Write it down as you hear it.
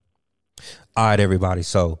All right, everybody.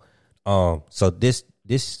 So this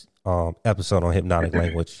episode on hypnotic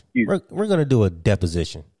language, we're gonna do a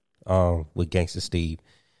deposition with Gangsta Steve.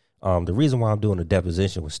 The reason why I'm doing a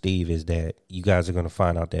deposition with Steve is that you guys are gonna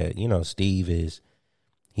find out that Steve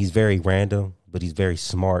he's very random, but he's very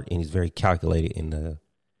smart and he's very calculated in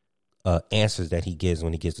the answers that he gives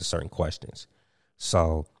when he gets to certain questions.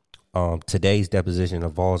 So today's deposition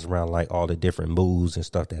revolves around like all the different moves and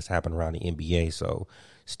stuff that's happened around the NBA. So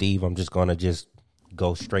Steve, I'm just gonna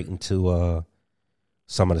go straight into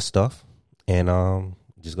some of the stuff, and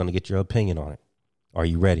just gonna get your opinion on it. Are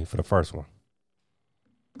you ready for the first one?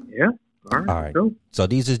 Yeah. All right. Cool. So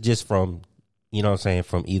these is just from,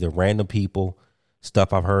 from either random people,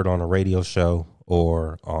 stuff I've heard on a radio show,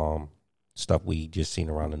 or stuff we just seen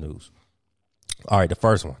around the news. All right, the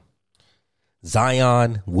first one.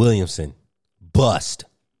 Zion Williamson, bust.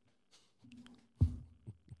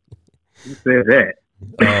 Who said that?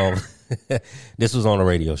 This was on a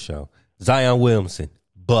radio show. Zion Williamson,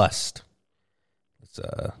 bust.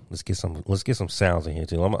 Let's get some sounds in here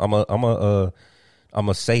too. I'm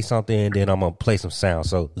gonna say something and then I'm gonna play some sounds.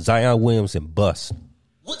 So Zion Williamson, bust.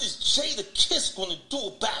 What is Jadakiss gonna do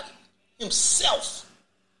about it himself?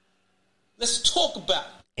 Let's talk about it.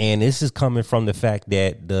 And this is coming from the fact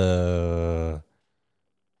that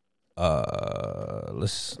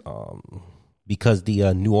because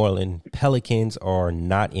the New Orleans Pelicans are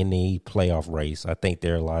not in the playoff race. I think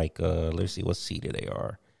they're like let's see what seeded they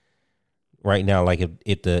are right now. Like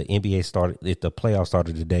if the NBA started, if the playoffs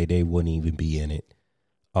started today, they wouldn't even be in it.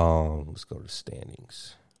 Let's go to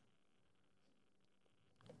standings.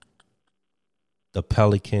 The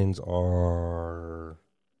Pelicans are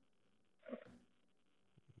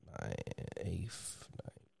 8th, 9th,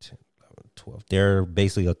 10th, 11th, 12th. They're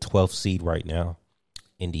basically a 12th seed right now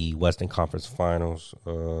in the Western Conference Finals,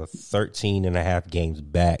 13 and a half games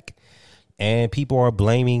back. And people are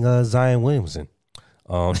blaming Zion Williamson,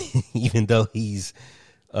 even though he's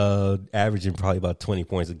averaging probably about 20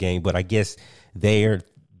 points a game. But I guess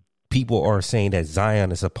people are saying that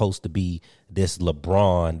Zion is supposed to be this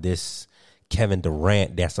LeBron, this Kevin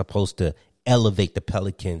Durant that's supposed to elevate the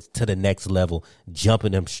Pelicans to the next level,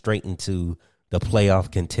 jumping them straight into the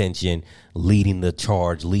playoff contention, leading the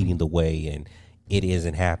charge, leading the way. And it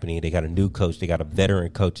isn't happening. They got a new coach. They got a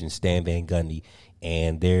veteran coach in Stan Van Gundy,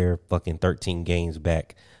 and they're fucking 13 games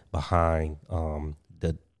back behind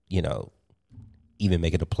even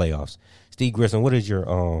making the playoffs. Steve Grissom, what is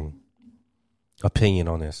your opinion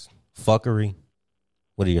on this fuckery?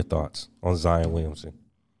 What are your thoughts on Zion Williamson?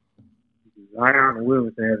 Zion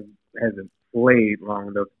Williamson hasn't played long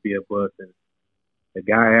enough to be a bust, and the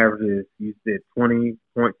guy averages, you said, 20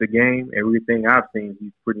 points a game. Everything I've seen,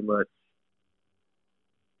 he's pretty much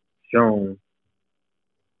shown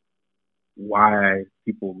why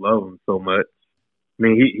people love him so much. I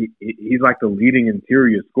mean, he's like the leading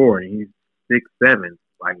interior scorer. He's 6'7".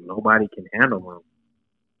 Like, nobody can handle him.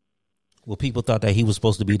 Well, people thought that he was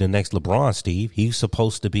supposed to be the next LeBron, Steve. He's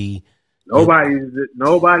supposed to be. Nobody's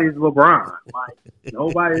LeBron. Like,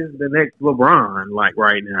 nobody's the next LeBron. Like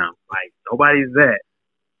right now, like nobody's that.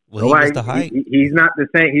 Well, he was the hype. He's not the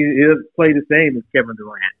same. He doesn't play the same as Kevin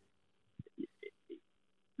Durant.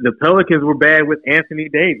 The Pelicans were bad with Anthony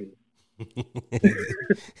Davis. They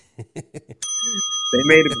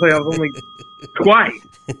made the playoffs only twice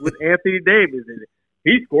with Anthony Davis, and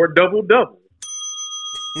he scored double-double.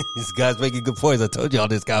 This guy's making good points. I told y'all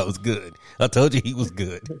this guy was good. I told you he was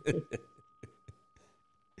good.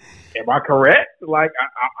 Am I correct? Like,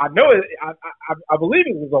 I know it. I believe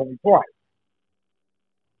it was only twice.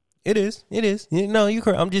 It is. No, you're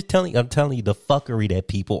correct. I'm telling you the fuckery that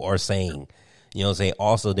people are saying. You know what I'm saying?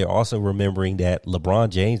 Also, they're also remembering that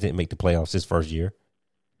LeBron James didn't make the playoffs his first year.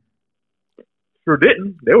 Sure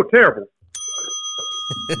didn't. They were terrible.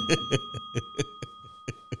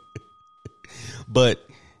 But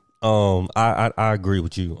I agree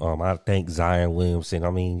with you. I think Zion Williamson,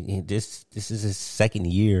 I mean, this is his second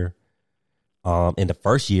year. In the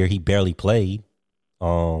first year, he barely played.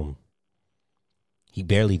 He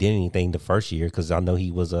barely did anything the first year because I know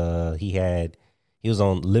he was on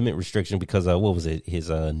limit restriction because of what was it, his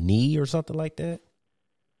knee or something like that.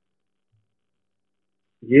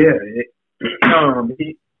 Yeah,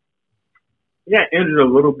 he got injured a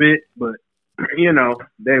little bit, but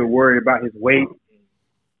they were worried about his weight.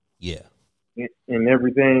 Yeah, and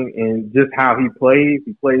everything, and just how he plays.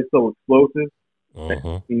 He plays so explosive.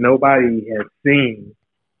 that nobody has seen.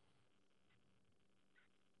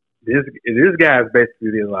 This guy is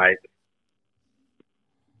basically like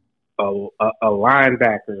a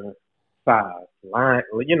linebacker size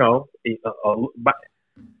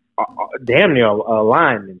damn near a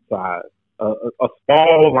lineman size a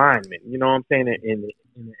small lineman. You know what I'm saying in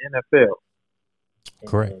the NFL.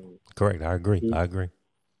 Correct. I agree.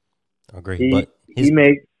 He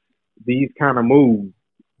makes these kind of moves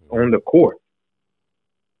on the court.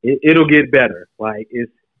 It'll get better. Like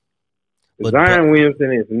Zion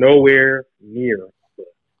Williamson is nowhere near.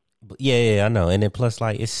 Yeah, I know. And then plus,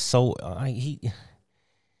 like, it's so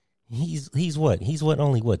he's what? He's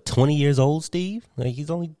only 20 years old, Steve? Like, he's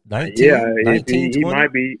only 19. Yeah, 19, he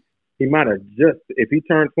might be. He might have if he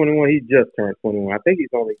turned 21, he just turned 21. I think he's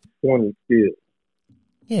only 20 still.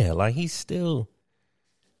 Yeah, like he's still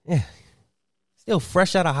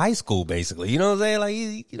fresh out of high school, basically. You know what I'm saying? Like,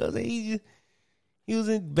 he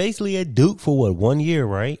was basically at Duke for what, 1 year,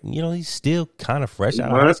 right? You know, he's still kind of fresh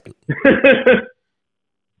out of high school.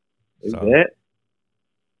 Is that?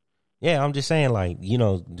 Yeah, I'm just saying, like, you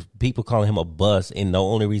know, people calling him a bust, and the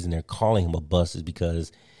only reason they're calling him a bust is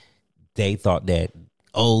because they thought that,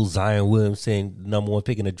 Zion Williamson, number one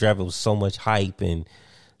pick in the draft, it was so much hype, and,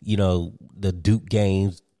 you know, the Duke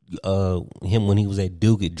games, him when he was at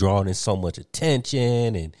Duke, it drawing in so much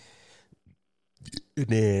attention, and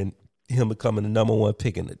then him becoming the number one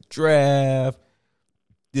pick in the draft.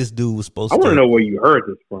 This dude was supposed to. I want to know where you heard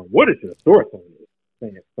this from. What is your source on this?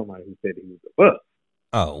 Saying somebody who said he was a bust.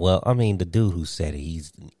 Oh, well, I mean, the dude who said it,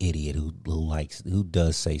 he's an idiot who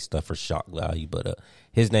does say stuff for shock value, but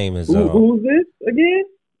his name is who's this again?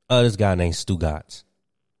 This guy named Stugotz.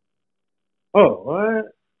 Oh, what?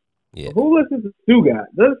 Yeah. Who listens to Stugotz?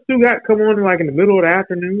 Does Stugotz come on like in the middle of the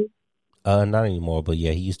afternoon? Not anymore, but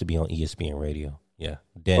yeah, he used to be on ESPN Radio. Yeah.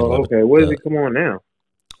 Okay. Where does he come on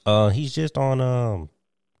now? He's just on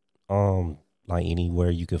like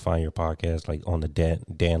anywhere you can find your podcast, like on the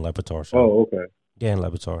Dan Le Batard show. Oh, okay. Dan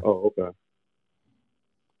Le Batard. Oh, okay.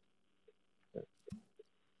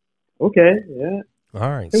 Okay, yeah. All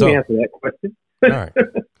right. Can we answer that question? All right.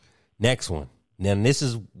 Next one. Now this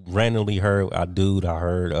is randomly heard. I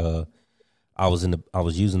heard. I was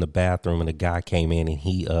using the bathroom and a guy came in and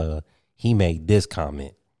he made this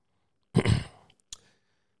comment.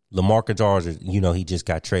 LaMarcus Aldridge, you know, he just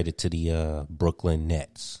got traded to the Brooklyn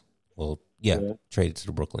Nets. Well, yeah, traded to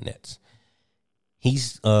the Brooklyn Nets.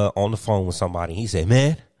 He's on the phone with somebody. He said,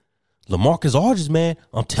 "Man, LaMarcus Aldridge, man,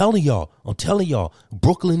 I'm telling y'all,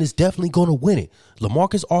 Brooklyn is definitely going to win it.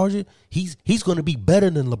 LaMarcus Aldridge, he's going to be better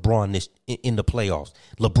than LeBron in the playoffs.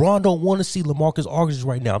 LeBron don't want to see LaMarcus Aldridge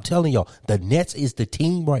right now. I'm telling y'all, the Nets is the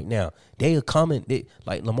team right now. They are coming.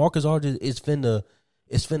 Like LaMarcus Aldridge is finna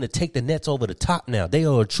take the Nets over the top now. They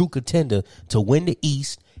are a true contender to win the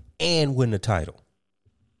East and win the title."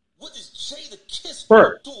 What is Jay the Kiss going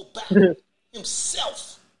to do about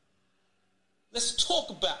himself? Let's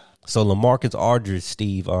talk about it. So LaMarcus Aldridge,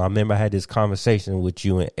 Steve, I remember I had this conversation with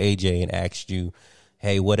you and AJ and asked you,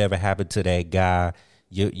 hey, whatever happened to that guy?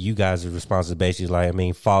 You guys are responsible. Basically, like, I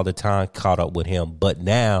mean, Father Time caught up with him. But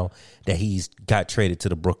now that he's got traded to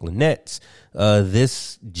the Brooklyn Nets,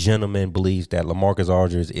 this gentleman believes that LaMarcus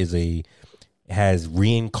Aldridge has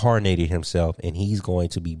reincarnated himself, and he's going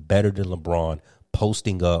to be better than LeBron,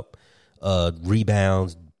 posting up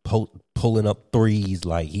rebounds, pulling up threes.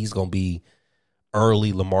 Like, he's going to be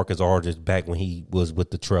early LaMarcus Aldridge back when he was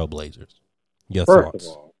with the Trailblazers. Your thoughts?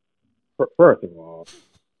 First of all,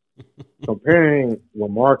 comparing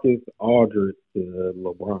LaMarcus Aldridge to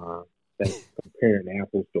LeBron, that's comparing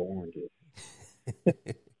apples to oranges.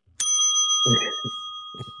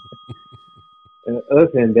 Us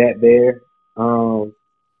and that there.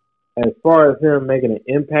 As far as him making an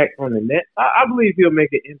impact on the net, I believe he'll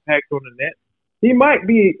make an impact on the net. He might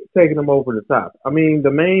be taking them over the top. I mean,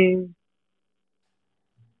 the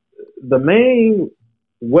main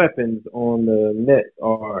weapons on the Nets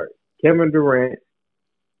are Kevin Durant,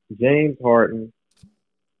 James Harden,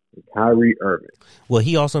 and Kyrie Irving. Well,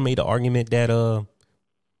 he also made the argument that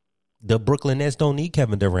the Brooklyn Nets don't need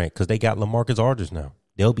Kevin Durant because they got LaMarcus Aldridge now.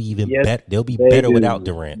 They'll be even better. They'll be better without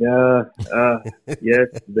Durant. Yes,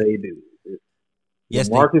 they do. Yes,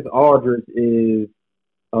 LaMarcus Aldridge is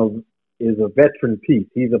a veteran piece.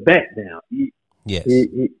 He's a vet now. Yes.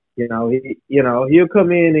 He'll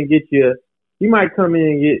come in and get you. He might come in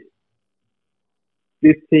and get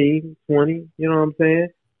 15, 20. You know what I'm saying?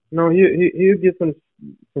 You know, he'll get some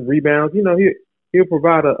rebounds. You know, he'll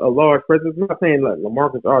provide a large presence. I'm not saying like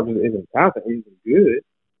LaMarcus Aldridge isn't talented. He's good.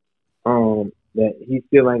 That he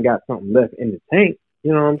still ain't got something left in the tank.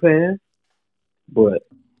 You know what I'm saying? But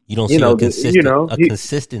you don't see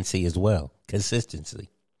consistency as well. Consistency.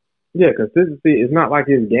 Yeah, consistency. It's not like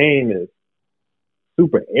his game is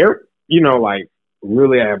super air. You know, like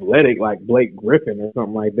really athletic, like Blake Griffin or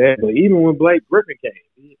something like that. But even when Blake Griffin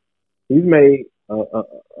came, he's made some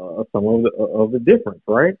of the difference,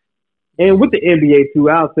 right? And with the NBA too,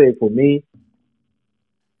 I'll say for me,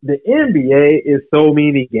 the NBA is so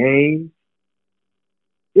many games.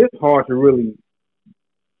 It's hard to really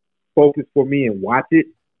focus for me and watch it.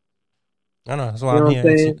 I know. That's why You know I'm what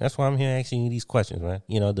here. I'm saying? That's why I'm here asking you these questions, man.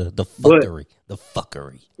 You know, the fuckery, the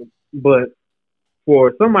fuckery. But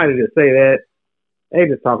for somebody to say that, they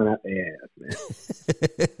just talking out their ass,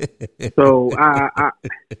 man. So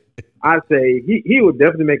I say he would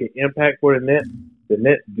definitely make an impact for the Nets. The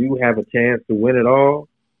Nets do have a chance to win it all,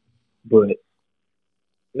 but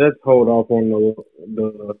let's hold off on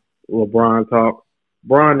the LeBron talk.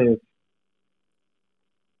 LeBron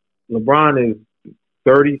is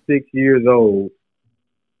 36 years old,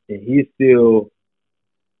 and he's still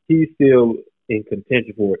in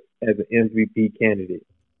contention for it as an MVP candidate.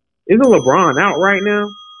 Isn't LeBron out right now?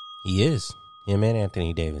 He is. Him and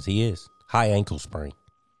Anthony Davis. He is. High ankle sprain.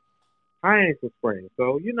 High ankle sprain.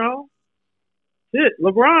 So, shit,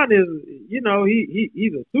 LeBron is,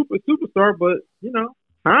 he's a superstar, but,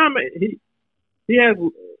 time he has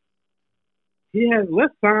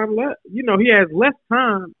less time left. He has less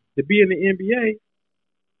time to be in the NBA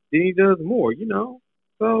than he does more,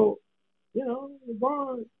 So,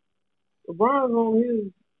 LeBron's on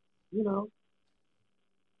his,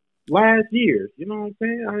 last years. You know what I'm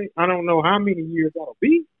saying? I don't know how many years that'll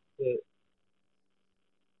be,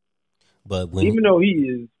 but even though he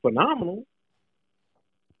is phenomenal.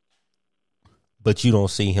 But you don't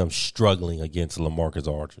see him struggling against LaMarcus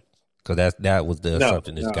Aldridge, because that was the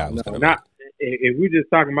assumption this guy was going to make. If we're just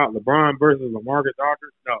talking about LeBron versus LaMarcus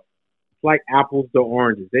Aldridge, no. It's like apples to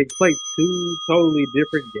oranges. They play two totally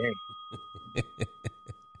different games.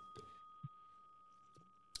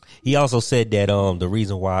 He also said that another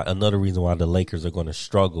reason why the Lakers are going to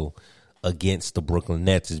struggle against the Brooklyn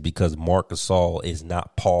Nets is because Marc Gasol is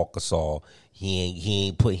not Paul Gasol.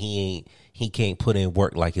 He can't put in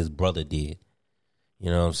work like his brother did.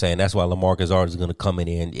 You know what I'm saying? That's why LaMarcus Aldridge is going to come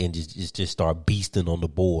in and just start beasting on the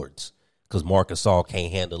boards, because Marc Gasol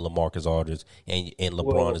can't handle LaMarcus Aldridge, and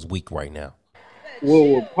LeBron is weak right now. Well,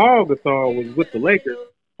 when Paul Gasol was with the Lakers,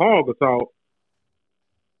 Paul Gasol.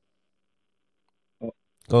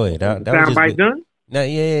 Go ahead. That was just done? No,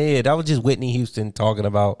 yeah. That was just Whitney Houston talking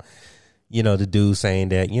about, the dude saying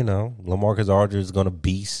that, LaMarcus Aldridge is going to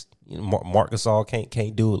beast. Marc Gasol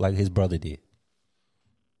can't do it like his brother did.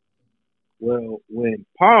 Well, when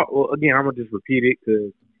Paul, again, I'm going to just repeat it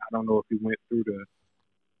because I don't know if he went through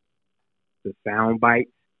the sound bites.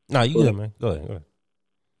 No, you good, man. Go ahead.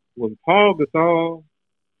 When Paul Gasol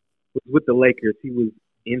was with the Lakers, he was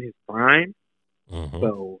in his prime. Mm-hmm.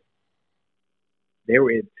 So they were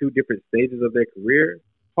in two different stages of their career.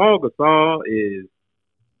 Paul Gasol is,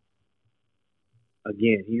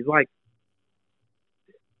 again, he's like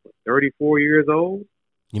 34 years old.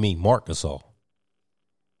 You mean Marc Gasol?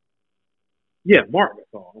 Yeah, Marc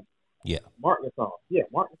Gasol. Yeah. Marc Gasol. Yeah,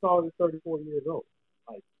 Marc Gasol is 34 years old.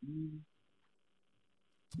 Like he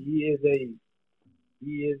is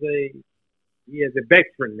a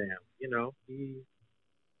veteran now,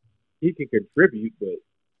 He can contribute, but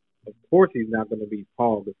of course he's not going to be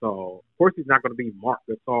Paul Gasol. Of course he's not going to be Marc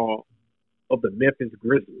Gasol of the Memphis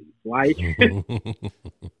Grizzlies. Like,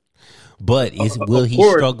 but will he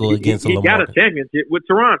struggle against he got a championship with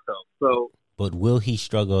Toronto, so. But will he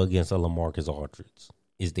struggle against a LaMarcus Aldridge?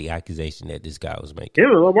 Is the accusation that this guy was making.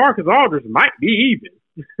 Him and LaMarcus Aldridge might be even.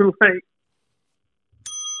 Like,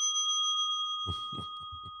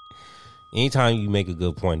 anytime you make a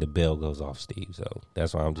good point, the bell goes off, Steve. So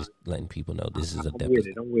that's why I'm just letting people know this is a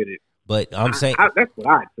deficit. I'm with it. But I'm saying that's what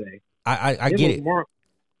I'd say. I get it.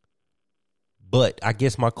 But I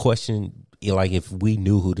guess my question, like, if we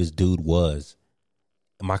knew who this dude was,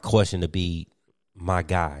 my question would be, my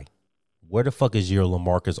guy, where the fuck is your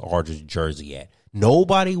LaMarcus Aldridge jersey at?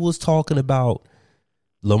 Nobody was talking about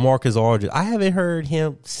LaMarcus Aldridge. I haven't heard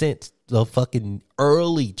him since the fucking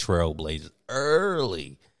early Trailblazers.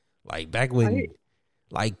 Early. Like, back when,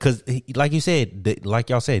 like, because, like you said, like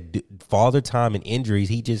y'all said, father time and injuries,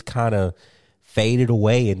 he just kind of faded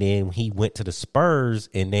away. And then he went to the Spurs,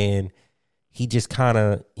 and then he just kind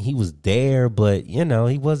of, he was there, but,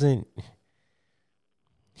 he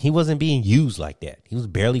wasn't being used like that. He was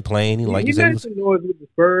barely playing. He made some noise with the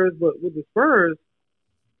Spurs, but with the Spurs,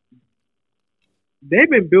 they've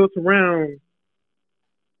been built around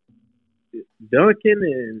Duncan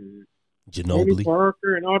and Ginobili, Tony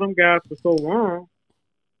Parker, and all them guys for so long.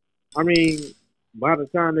 I mean, by the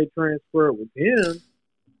time they transferred with him,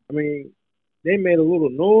 they made a little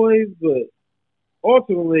noise, but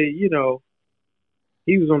ultimately,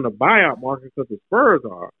 he was on the buyout market because the Spurs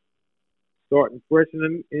are starting fresh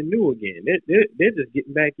and new again. They're just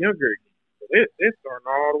getting back younger again. So It's starting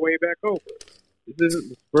all the way back over. This isn't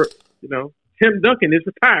the first, Tim Duncan is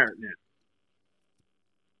retired now.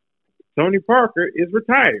 Tony Parker is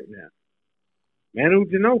retired now. Manu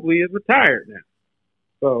Ginobili is retired now.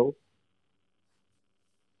 So,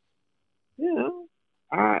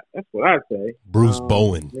 that's what I'd say. Bruce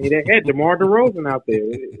Bowen. I mean, they had DeMar DeRozan out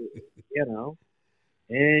there,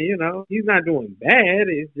 and he's not doing bad.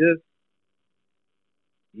 It's just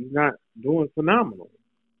he's not doing phenomenal.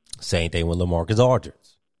 Same thing with LaMarcus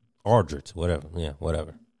Aldridge, whatever. Yeah,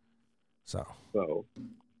 whatever. So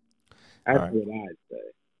that's right. What I'd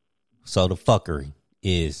say. So the fuckery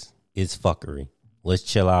is fuckery. Let's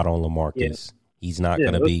chill out on LaMarcus. Yeah. He's not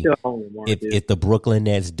going to be. If the Brooklyn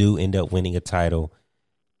Nets do end up winning a title,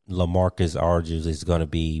 LaMarcus Aldridge is going to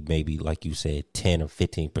be maybe, like you said, 10 or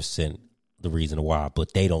 15% the reason why.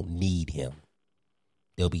 But they don't need him.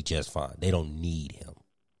 They'll be just fine. They don't need him.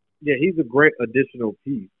 Yeah, he's a great additional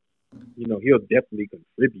piece. He'll definitely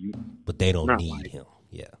contribute. But they don't need him.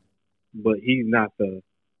 Yeah. But he's not the.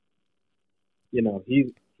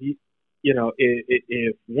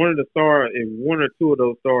 If one of the stars, if one or two of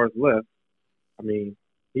those stars left, I mean,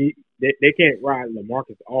 they can't ride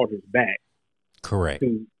LaMarcus Aldridge back. Correct.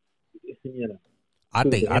 I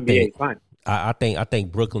think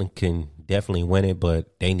Brooklyn can definitely win it,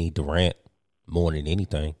 but they need Durant more than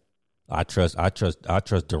anything. I trust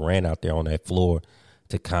Durant out there on that floor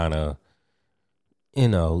to kind of,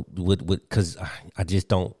 because I just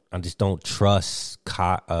don't trust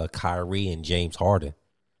Kyrie and James Harden.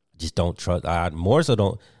 Just don't trust. I more so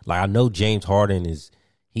don't like. I know James Harden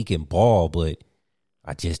he can ball, but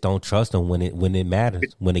I just don't trust him when it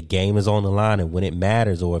matters. When the game is on the line and when it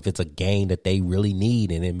matters, or if it's a game that they really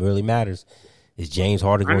need and it really matters, is James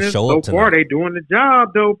Harden going to show up tonight? So far, they doing the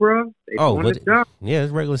job though, bro. Doing the job. Yeah,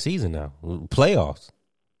 it's regular season now. Playoffs.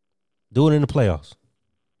 Do it in the playoffs.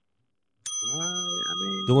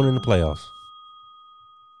 Do it in the playoffs.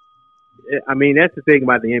 I mean, that's the thing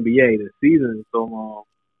about the NBA. The season is so long.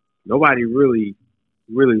 Nobody really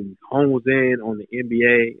hones in on the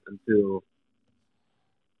NBA until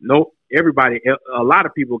a lot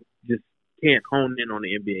of people just can't hone in on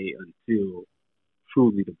the NBA until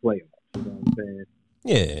truly the playoffs. You know what I'm saying?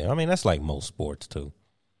 Yeah, I mean, that's like most sports too.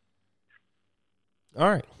 All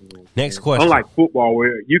right. Next question. Unlike football,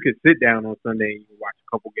 where you can sit down on Sunday and you can watch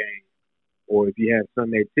a couple games, or if you have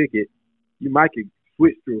Sunday ticket, you might could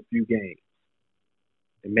switch through a few games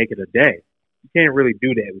and make it a day. You can't really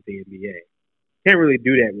do that with the NBA. Can't really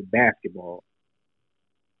do that with basketball.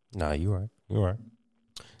 Nah, you're right.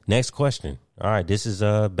 Next question. All right, this is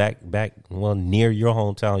back near your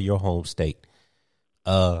hometown, your home state.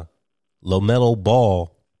 LaMelo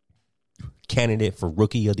Ball, candidate for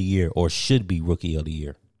Rookie of the Year, or should be Rookie of the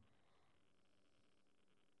Year.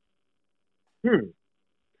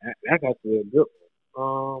 That's actually a good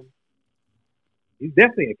one. He's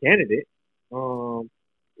definitely a candidate.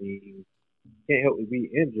 He can't help but be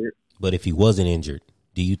injured. But if he wasn't injured,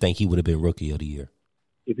 do you think he would have been Rookie of the Year?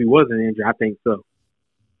 If he wasn't injured, I think so.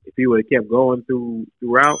 If he would have kept going throughout,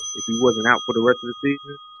 if he wasn't out for the rest of the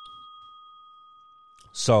season.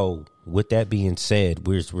 So, with that being said,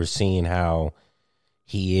 we're seeing how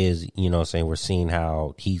he is, we're seeing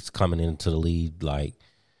how he's coming into the league, like,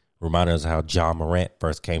 reminding us how John Morant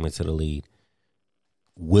first came into the league.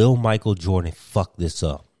 Will Michael Jordan fuck this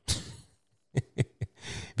up?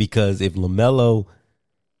 Because if LaMelo,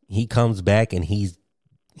 he comes back and he's,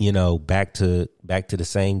 back to the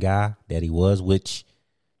same guy that he was, which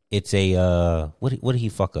it's a what did he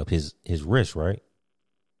fuck up? His wrist, right?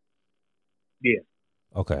 Yeah.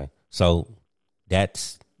 Okay. So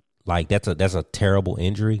that's a terrible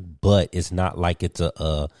injury, but it's not like it's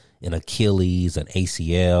an Achilles, an ACL.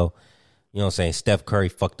 You know what I'm saying? Steph Curry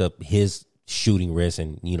fucked up his shooting wrist,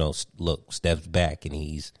 and look, Steph's back and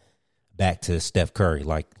he's back to Steph Curry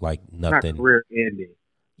like nothing. Not career ending.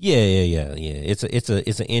 Yeah.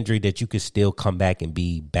 It's an injury that you could still come back and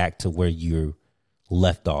be back to where you're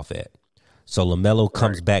left off at. So LaMelo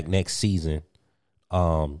comes back next season,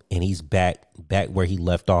 and he's back where he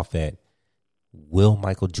left off at. Will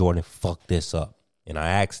Michael Jordan fuck this up? And I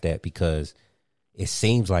ask that because it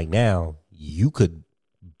seems like now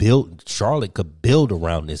Charlotte could build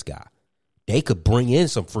around this guy. They could bring in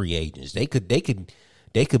some free agents. They could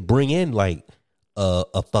bring in like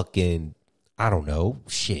a fucking, I don't know,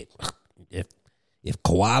 shit. If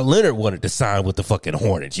Kawhi Leonard wanted to sign with the fucking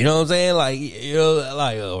Hornets, you know what I'm saying?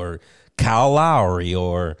 Or Kyle Lowry,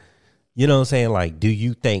 or, you know what I'm saying? Like, do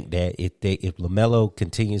you think that if LaMelo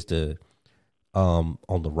continues to on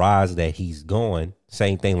the rise that he's going,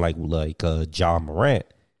 same thing like John Morant,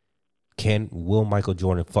 will Michael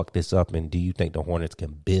Jordan fuck this up? And do you think the Hornets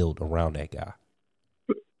can build around that guy?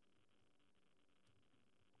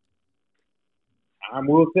 Time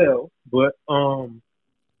will tell, but I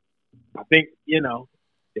think he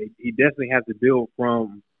definitely has to build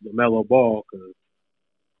from LaMelo Ball because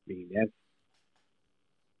that's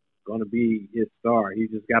going to be his star. He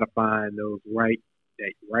just got to find those right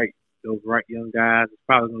young guys. It's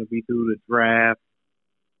probably going to be through the draft,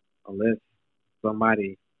 unless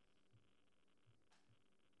somebody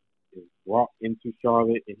is brought into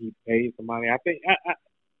Charlotte and he pays somebody. I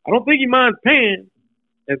don't think he minds paying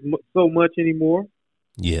so much anymore.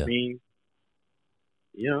 Yeah.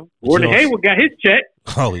 Gordon Hayward got his check.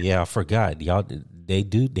 Oh yeah, I forgot. Y'all, they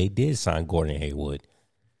did sign Gordon Hayward.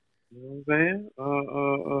 You know what I'm saying?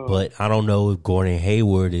 But I don't know if Gordon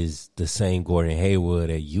Hayward is the same Gordon Hayward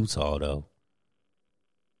at Utah though.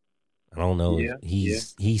 I don't know. Yeah,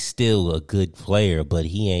 he's still a good player, but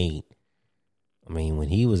he ain't. I mean, when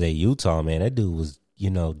he was at Utah, man, that dude was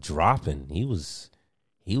dropping. He was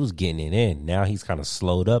getting it in. Now he's kind of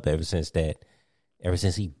slowed up ever since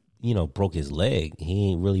he broke his leg.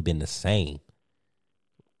 He ain't really been the same.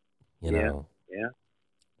 Yeah.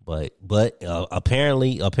 But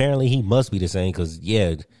apparently he must be the same because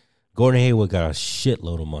Gordon Hayward got a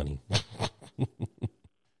shitload of money.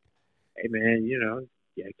 Hey man, you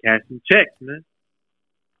gotta cash some checks, man.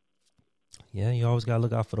 Yeah, you always gotta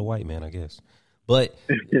look out for the white man, I guess. But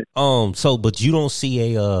but you don't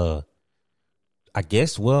see I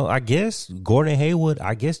guess Gordon Hayward,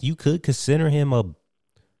 I guess you could consider him a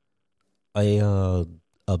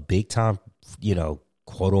big time,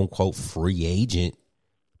 quote unquote free agent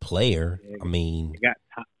player. Yeah, I mean,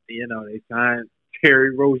 they signed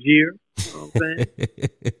Terry Rozier. You know what I'm saying?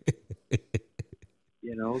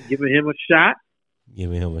 Giving him a shot.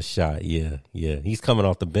 Giving him a shot. Yeah. He's coming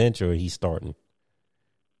off the bench or he's starting. I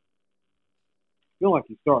feel like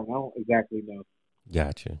he's starting. I don't exactly know.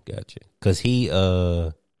 Gotcha. Because he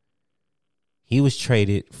was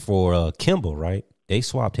traded for Kimball, right? They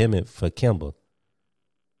swapped him in for Kimball.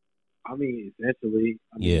 I mean, essentially.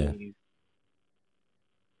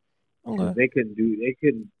 Okay. They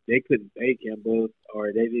couldn't pay Kimball,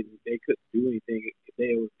 or they couldn't do anything. If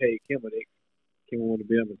they would pay Kimball, Kimball wouldn't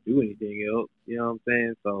be able to do anything else. You know what I'm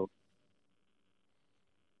saying? So,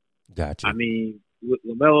 gotcha. I mean, with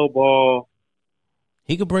LaMelo Ball,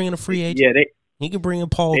 he could bring in a free agent. Yeah, he could bring in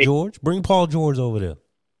Paul George. Bring Paul George over there.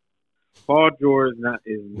 Paul George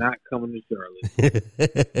is not coming to Charlotte.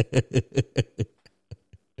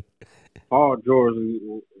 Paul George,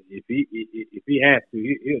 if he has to,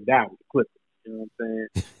 he'll die with the Clippers. You know what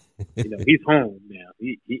I'm saying? He's home now.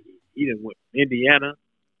 He done went from Indiana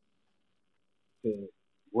to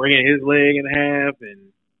bringing his leg in half,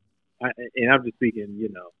 and I'm just speaking,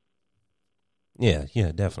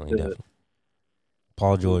 Yeah, definitely.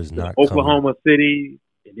 Paul George is not Oklahoma City,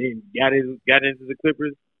 and then got into the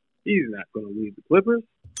Clippers. He's not going to leave the Clippers.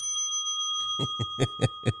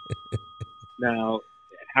 Now,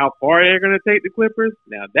 how far they're going to take the Clippers?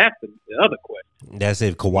 Now, that's the other question. That's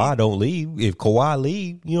if Kawhi don't leave. If Kawhi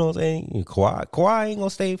leave, you know what I'm saying? If Kawhi ain't going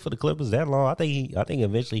to stay for the Clippers that long. I think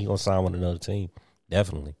eventually he's going to sign with another team.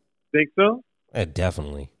 Definitely. Think so? Yeah,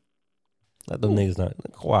 definitely. Let them niggas not.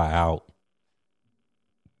 Kawhi out.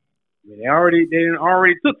 I mean, they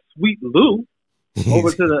already took Sweet Lou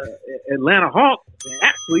over to the Atlanta Hawks. And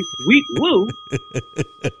actually, Sweet Lou.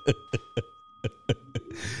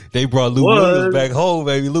 They brought Lou Williams back home,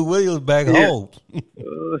 baby. Lou Williams back home.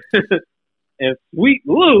 And Sweet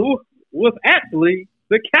Lou was actually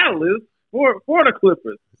the catalyst for the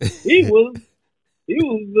Clippers. He was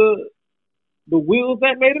the wheels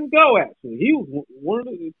that made him go. Actually, he was one of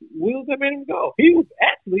the wheels that made him go. He was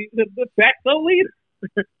actually the de facto leader.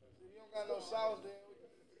 You don't got no sauce there.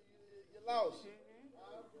 You're lost.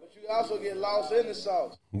 But you also get lost in the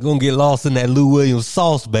sauce. You're going to get lost in that Lou Williams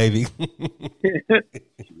sauce, baby.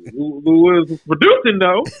 Lou Williams was producing,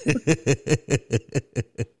 though.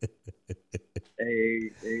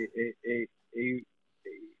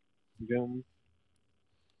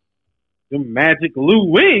 Them magic Lou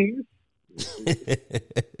wings,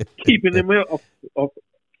 keeping them in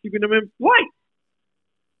flight.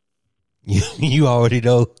 You already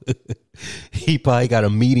know. He probably got a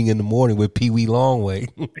meeting in the morning with Pee Wee Longway.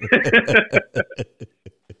 You're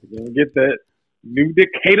gonna get that new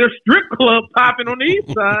Decatur strip club popping on the east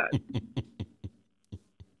side.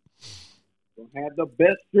 Gonna have the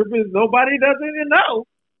best strippers nobody doesn't even know.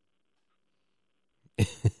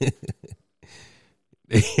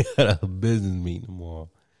 They got a business meeting tomorrow.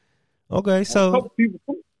 Okay, so a couple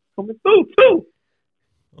people coming through too.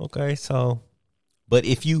 Okay, so but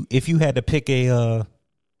if you had to pick a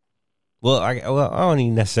Well, I don't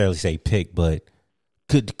even necessarily say pick, but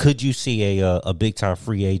could you see a big time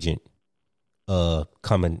free agent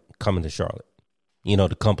coming to Charlotte? You know,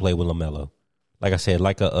 to come play with LaMelo. Like I said,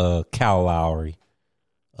 like a Kyle Lowry.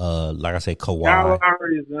 Like I said, Kawhi. Kyle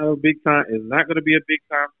Lowry is not a big time. Is not going to be a big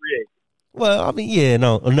time free agent. Well, I mean, yeah,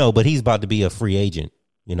 no, but he's about to be a free agent.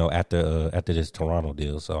 You know, after this Toronto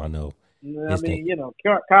deal. So I know. I mean, you know,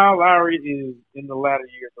 Kyle Lowry is in the latter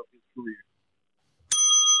years of his career.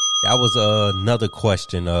 That was another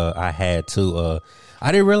question I had too.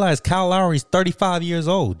 I didn't realize Kyle Lowry's 35 years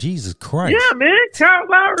old. Jesus Christ. Yeah, man, Kyle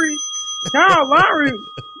Lowry.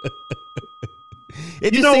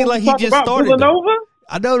 It just seemed like he just started. Villanova?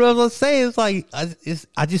 I know what I'm saying. It's like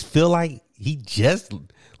I just feel like he just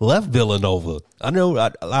left Villanova. I know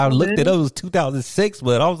I looked it up. It was 2006,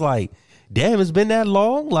 but I was like, damn, it's been that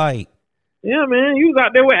long. Like, yeah, man, he was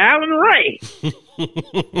out there with Allen Ray.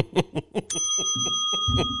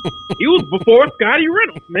 He was before Scotty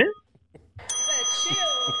Reynolds, man.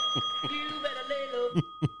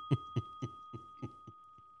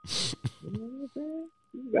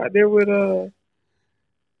 He was out there with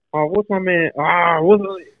what's my man?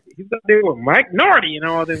 He's out there with Mike Nardi and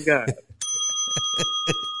all them guys.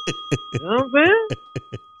 You know what I'm saying?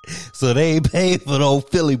 So they ain't paying for the old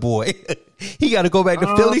Philly boy. He got to go back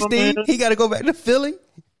to Philly, Steve. Man. He got to go back to Philly.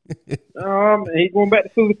 He's going back to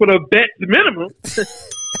Philly for the bet minimum.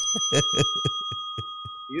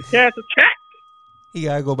 You cash a check. He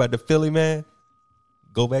got to go back to Philly, man.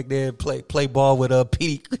 Go back there and play ball with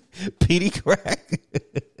Petey Crack.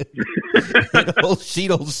 And old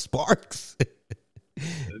Cheeto Sparks.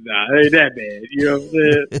 Nah, it ain't that bad. You know what I'm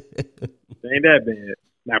saying? It ain't that bad.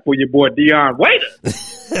 Now for your boy Dion Waiter.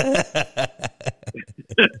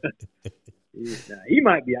 Nah, he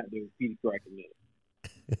might be out there with Petey Crack a minute.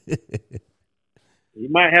 He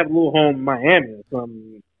might have a little home in Miami or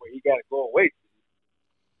something where he got to go away.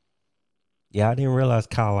 Yeah, I didn't realize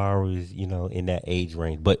Kyle Lowry was, you know, in that age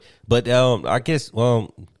range. But I guess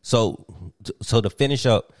so to finish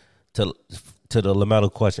up to the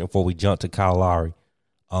LaMelo question before we jump to Kyle Lowry.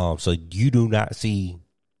 So you do not see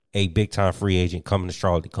a big time free agent coming to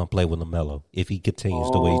Charlotte to come play with LaMelo if he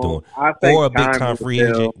continues the way he's doing, or a big time free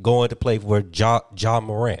agent going to play for Ja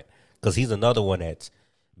Morant, because he's another one that's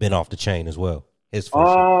been off the chain as well. His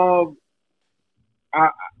first I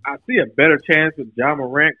see a better chance with Ja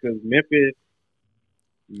Morant because Memphis.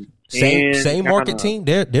 Same market team.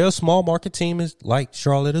 They're a small market team as like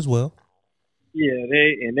Charlotte as well. Yeah,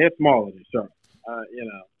 they're smaller than Charlotte. You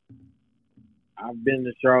know, I've been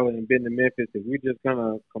to Charlotte and been to Memphis. If we're just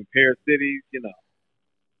gonna compare cities, you know,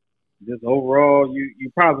 just overall, you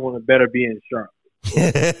probably want to better be in Charlotte.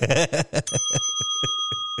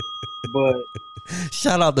 But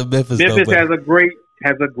shout out to Memphis. Memphis has a great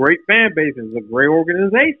fan base. It's a great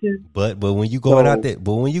organization. But when you go out there,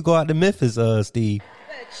 when you go out to Memphis, Steve,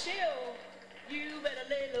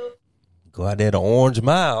 go out there to Orange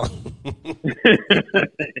Mile. Yep.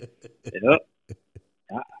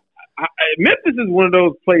 Memphis is one of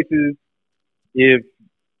those places. If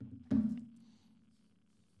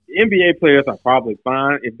NBA players are probably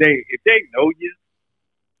fine if they know you.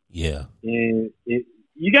 Yeah. And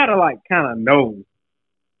you gotta like kind of know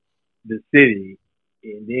the city,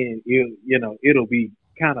 and then it'll be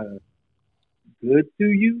kind of good to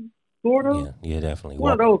you, sort of. Yeah, definitely.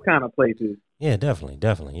 One of those kind of places. Yeah, definitely.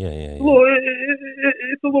 Yeah. Well,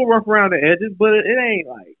 it's a little rough around the edges, but it ain't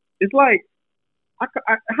like it's like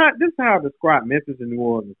this is how I describe Memphis and New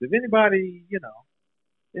Orleans. If anybody,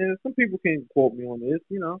 and some people can quote me on this,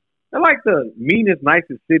 they're like the meanest,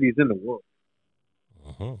 nicest cities in the world.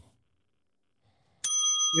 Uh-huh.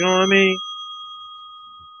 You know what I mean?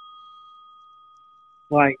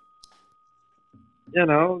 Like,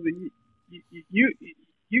 you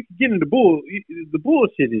can get into the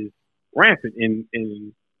bullshit is rampant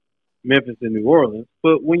in Memphis and New Orleans.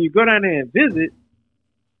 But when you go down there and visit,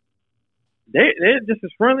 they're just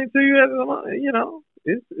as friendly to you as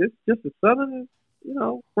it's just as southern,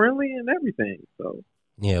 friendly and everything. So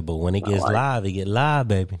yeah, but when it gets live, it get live,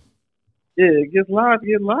 baby. Yeah, it gets live.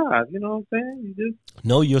 You know what I'm saying? You just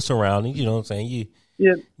know your surroundings. You know what I'm saying?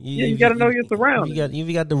 You got to know your surroundings. If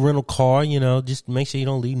you got the rental car, just make sure you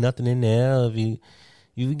don't leave nothing in there. If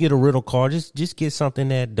you get a rental car, just get something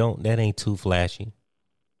that ain't too flashy.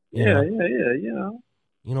 Yeah.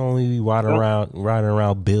 You don't be riding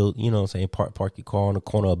around Bill. You know what I'm saying? Park your car on the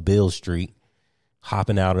corner of Bill Street,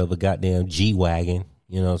 hopping out of a goddamn G wagon.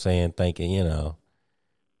 You know what I'm saying? Thinking, Yeah,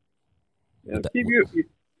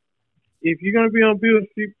 if you're gonna be on Bill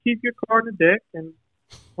Street, keep your car on the deck, and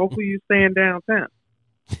hopefully you're staying downtown.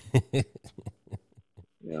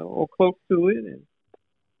 Or close to it, and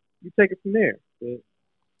you take it from there.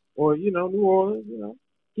 Or New Orleans,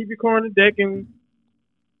 keep your car on the deck and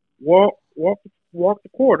walk the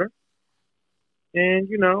quarter. And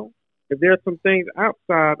if there's some things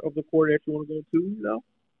outside of the quarter that you want to go to,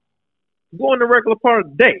 go in the regular part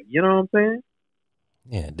of the day. You know what I'm saying?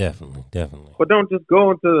 Yeah, definitely. But don't just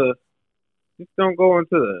go into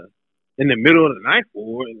in the middle of the night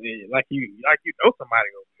for it, like you know somebody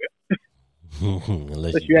over there.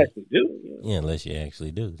 unless you actually do. Yeah, unless you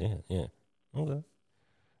actually do. Yeah. Okay.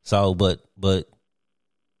 So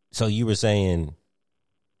you were saying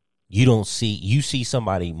you see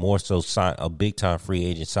somebody more so sign a big time free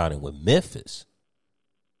agent signing with Memphis.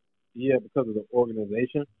 Yeah, because of the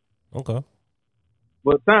organization. Okay.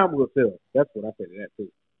 But time will tell. That's what I say to that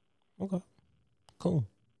too. Okay. Cool.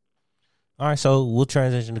 All right, so we'll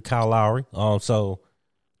transition to Kyle Lowry. So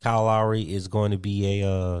Kyle Lowry is going to be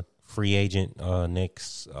a free agent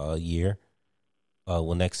next year.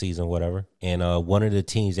 Next season, whatever. And one of the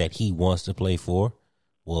teams that he wants to play for,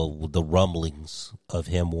 the rumblings of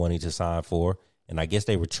him wanting to sign for, and I guess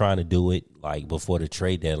they were trying to do it like before the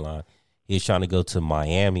trade deadline. He's trying to go to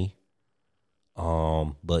Miami.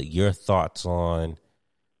 But your thoughts on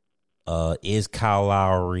is Kyle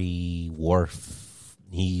Lowry worth?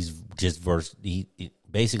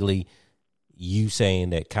 Basically you saying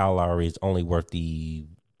that Kyle Lowry is only worth the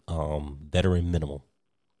veteran minimum.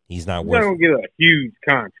 He's not gonna get a huge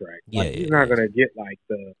contract. He's not gonna get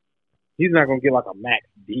he's not gonna get like a max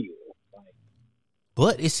deal.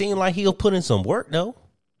 But it seemed like he'll put in some work though.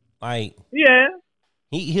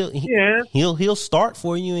 He'll start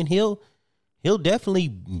for you, and he'll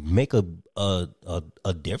definitely make a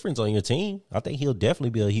difference on your team. I think he'll definitely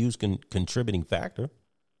be a huge contributing factor.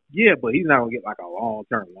 Yeah, but he's not gonna get like a long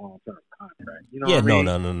term contract. You know? Yeah, what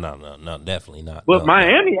I mean? No, definitely not. But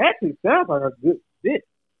Miami actually sounds like a good fit.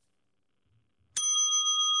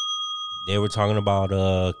 They were talking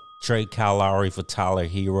about trade Kyle Lowry for Tyler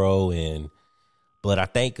Hero, but I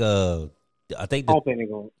think I don't think they're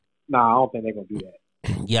gonna. I don't think they're gonna do that.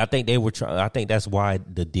 Yeah, I think they were trying. I think that's why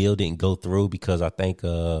the deal didn't go through, because I think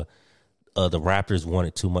the Raptors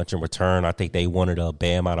wanted too much in return. I think they wanted a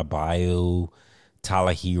Bam Adebayo,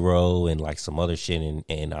 Tyler Hero, and like some other shit,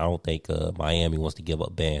 and I don't think Miami wants to give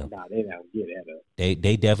up Bam. Nah, they don't get that up. They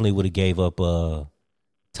definitely would have gave up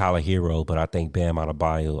Tyler Hero, but I think Bam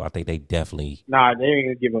Adebayo. I think they definitely. Nah, they ain't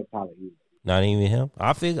gonna give up Tyler Hero. Not even him.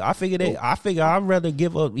 I figure I'd rather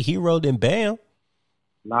give up Hero than Bam.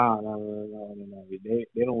 No. They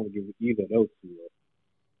don't want to give either of those two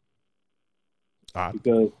up.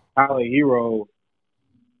 Because Tyler Hero,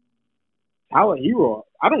 I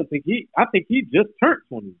think he just turned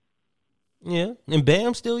 20. Yeah, and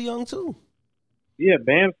Bam's still young too. Yeah,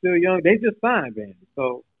 Bam's still young. They just signed Bam,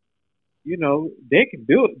 so they can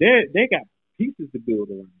build. They got pieces to build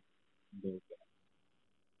around those guys,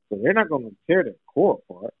 so they're not going to tear their core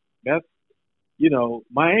apart. That's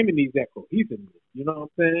Miami needs that cohesiveness. You know what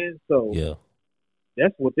I'm saying? So yeah,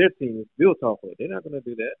 that's what their team is built off of. They're not going to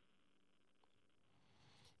do that.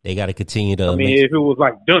 They got to continue to. If it was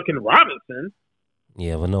like Duncan Robinson,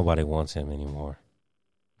 yeah, but nobody wants him anymore.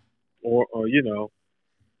 Or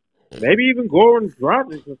maybe even Goran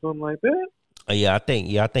Dragic or something like that. I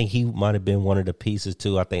think he might have been one of the pieces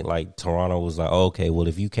too. I think like Toronto was like, okay, well,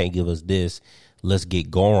 if you can't give us this, let's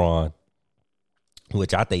get Goran.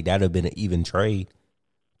 Which I think that'd have been an even trade.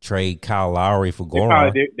 Trade Kyle Lowry for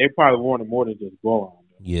Goran. They probably wanted more than just Goran.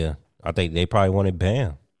 Yeah, I think they probably wanted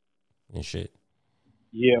Bam and shit.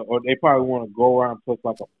 Yeah, or they probably want to go around plus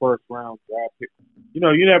like a first round draft pick.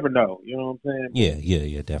 You never know. You know what I'm saying?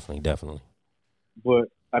 Yeah, definitely. But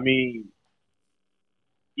I mean,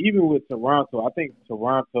 even with Toronto, I think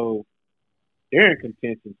Toronto, they're in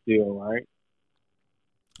contention still, right?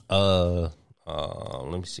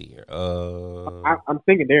 Let me see here. I'm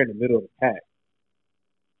thinking they're in the middle of the pack.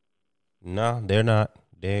 No, they're not.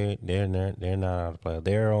 They're not out of play.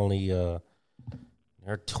 They're only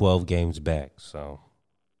they're 12 games back. So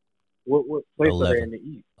what place are they in the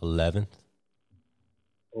East? 11th.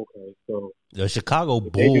 Okay, so the Chicago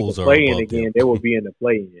Bulls are playing again. Them. They will be in the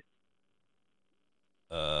play-in.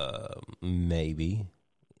 Maybe.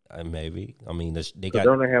 I mean, they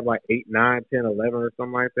don't they have like 8, 9, 10, 11 or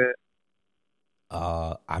something like that?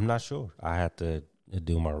 I'm not sure. I have to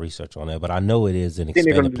do my research on that, but I know it is an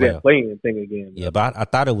expanded playoff. They're going to do that play-in thing again. Yeah, but I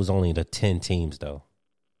thought it was only the 10 teams though,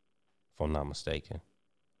 if I'm not mistaken.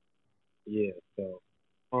 Yeah. So,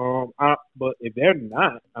 but if they're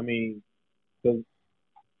not, I mean, because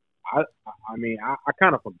I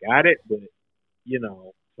kind of forgot it, but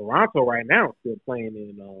Toronto right now is still playing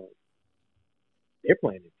in. They're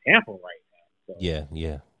playing in Tampa right now. So.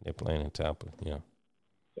 Yeah, they're playing in Tampa. Yeah.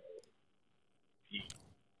 So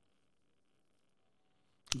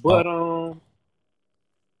But I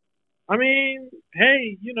mean,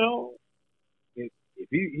 hey, if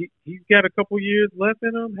he's got a couple years left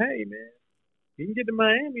in him, hey man, he can get to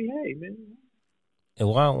Miami. Hey man, And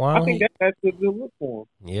why I don't think he? that's a good look for him.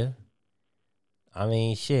 Yeah. I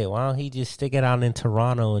mean, shit. Why don't he just stick it out in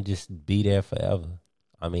Toronto and just be there forever?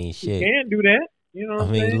 I mean, shit. He can do that. You know what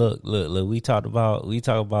I'm saying? Look. We talk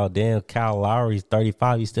about damn Kyle Lowry's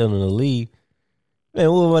 35. He's still in the league. Man,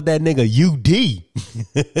 what about that nigga UD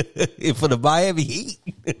for the Miami Heat?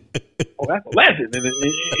 Oh, that's a legend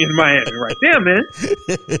in Miami right there, man.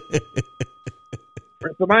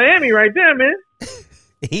 That's a Miami right there, man.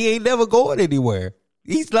 He ain't never going anywhere.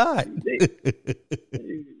 He's not.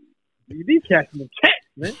 You need catching them checks,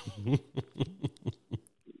 man.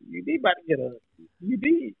 You need about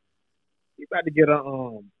to get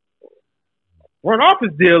a front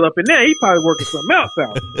office deal up in there. He probably working something else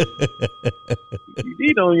out.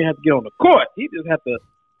 He don't even have to get on the court. He just have to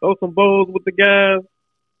throw some bowls with the guys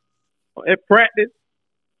at practice.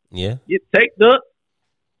 Yeah, get taped up.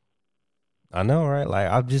 I know, right?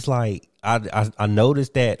 Like I'm just like I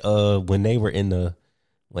noticed that when they were in the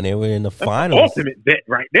finals, the ultimate bet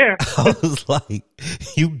right there. I was like,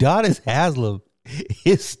 Udonis Haslem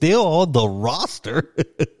is still on the roster.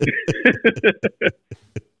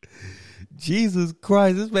 Jesus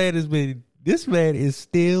Christ, this man is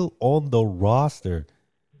still on the roster.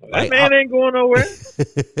 That man ain't going nowhere.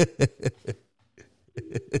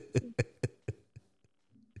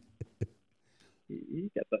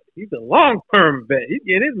 He's a long-term bet. He's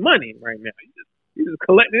getting his money right now. He's just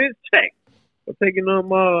collecting his check for taking them.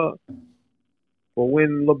 For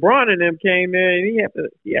when LeBron and them came there, and he had to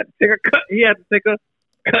take a cut. He had to take a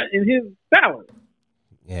cut in his salary.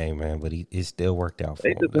 Yeah, man, but it still worked out for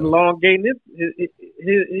they him. They just elongating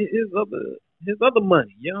his other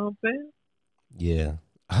money. You know what I'm saying? Yeah,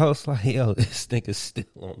 I was like, yo, this nigga's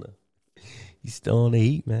he's still on the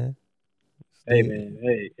Heat, man. Hey, man,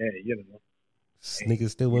 hey, This nigga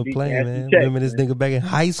still been playing, man. Check, Remember this nigga back in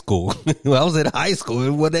high school? When I was in high school,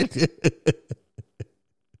 and what that?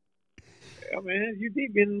 Yeah, man, you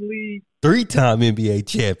deep in the league. 3-time NBA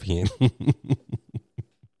champion.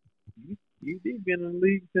 You've been in the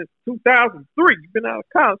league since 2003. You've been out of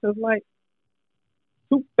college since like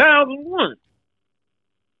 2001.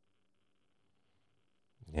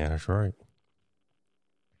 Yeah, that's right.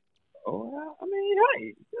 Oh, I mean,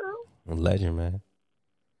 hey, A legend, man.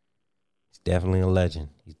 He's definitely a legend.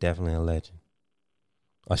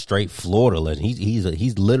 A straight Florida legend.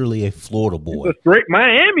 He's literally a Florida boy. He's a straight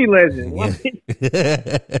Miami legend. Yeah.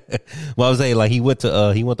 Well, I was saying, like he went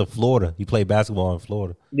to Florida. He played basketball in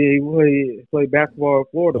Florida. Yeah, he played basketball in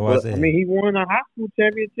Florida. But I mean, he won a high school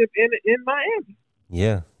championship in Miami.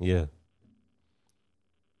 Yeah.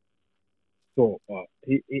 So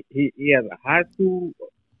he has a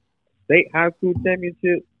state high school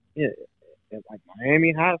championship at like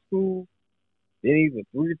Miami High School. Then he's a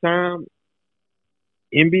 3-time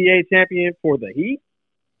NBA champion for the Heat.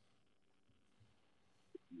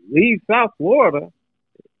 Leave South Florida,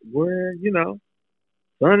 where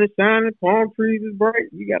sun is shining, palm trees is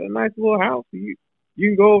bright. You got a nice little house. You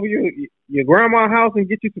can go over your grandma's house and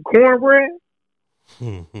get you some cornbread.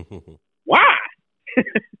 Why?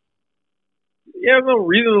 You have no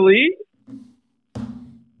reason to leave.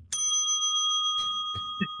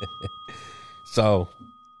 So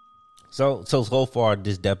far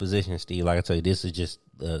this deposition, Steve, like I tell you, this is just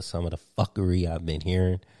some of the fuckery I've been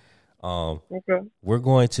hearing. Okay. We're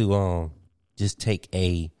going to just take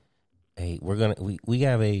we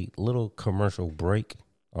have a little commercial break.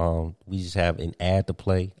 We just have an ad to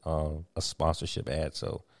play, a sponsorship ad.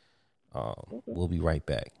 So we'll be right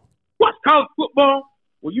back. Watch college football?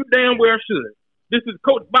 Well, you damn well should. This is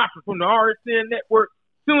Coach Bosher from the RSN Network.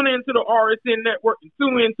 Tune in to the RSN Network and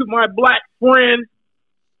tune in to my black friend,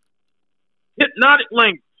 Hypnotic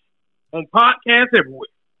Language, on podcasts everywhere.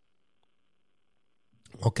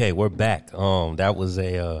 Okay, we're back. That was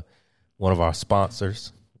one of our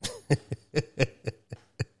sponsors.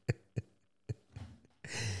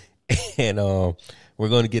 And we're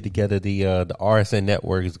going to get together. The RSN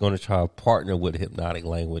Network is going to try to partner with Hypnotic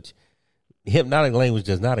Language. Hypnotic Language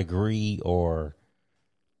does not agree or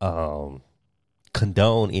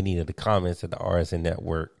condone any of the comments that the RSN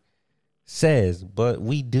Network says, but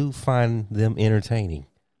we do find them entertaining.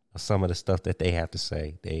 Some of the stuff that they have to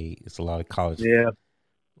say. It's a lot of college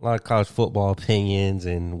football opinions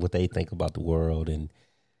and what they think about the world and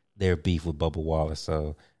their beef with Bubba Wallace.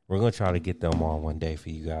 So we're gonna try to get them on one day for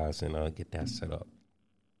you guys and get that set up.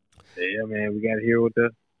 Yeah, man, we got to hear what the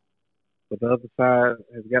other side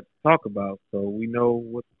has got to talk about, so we know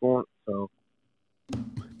what's going. So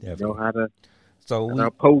Definitely. know how to So and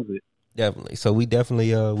oppose it. Definitely. So we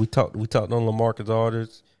definitely we talked on LaMarcus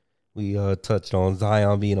Aldridge. We touched on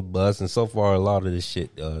Zion being a bust, and so far a lot of this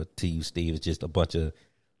shit to you, Steve, is just a bunch of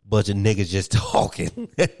niggas just talking.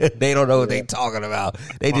 They don't know what they talking about.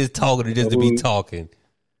 They just talking just to be talking.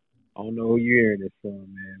 I don't know who you're hearing this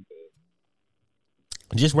from, man.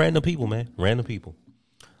 Just random people, man. Random people.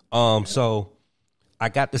 So I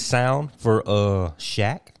got the sound for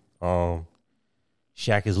Shaq.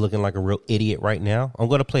 Shaq is looking like a real idiot right now. I'm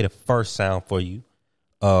gonna play the first sound for you.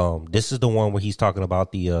 This is the one where he's talking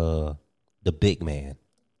about the big man,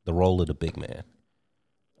 the role of the big man.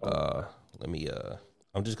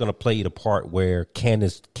 I'm just gonna play you the part where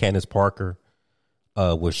Candace Parker,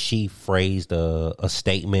 where she phrased a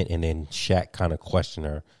statement and then Shaq kind of questioned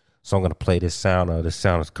her. So I'm gonna play this sound. This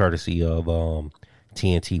sound is courtesy of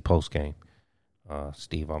TNT postgame.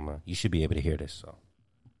 Steve, you should be able to hear this. So.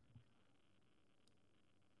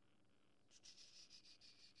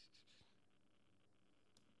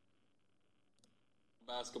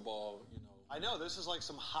 Basketball, I know this is like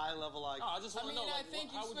some high level. Like, I just want to know. I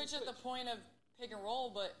think you switch at the point of pick and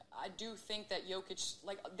roll, but I do think that Jokic,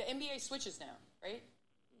 like the NBA switches now, right?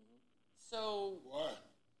 Mm-hmm. So why?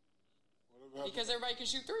 Because everybody can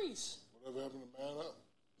shoot threes. Whatever happened to man up?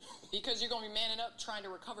 Because you're going to be manning up, trying to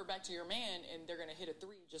recover back to your man, and they're going to hit a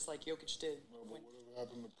three just like Jokic did. No, but whatever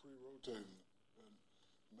happened to pre-rotating?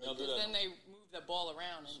 Then they move the ball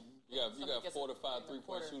around. And you got 4 to 5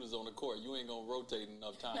 3-point shooters on the court. You ain't going to rotate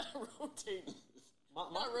enough time. Not rotating.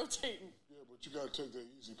 Not rotating. Yeah, but you got to take that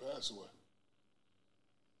easy pass away.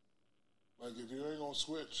 Like, if you ain't going to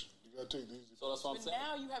switch, you got to take the easy pass. So that's what I'm saying.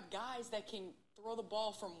 Now you have guys that can throw the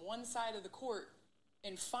ball from one side of the court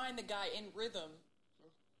and find the guy in rhythm.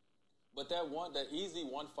 But that easy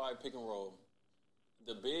 1-5 pick and roll,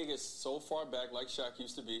 the big is so far back like Shaq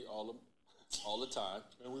used to be all the time.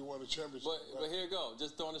 And we won a championship. But here you go.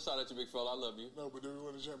 Just throwing a shot at you, big fella. I love you. No, but did we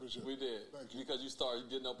win a championship? We did. Thank you. Because you started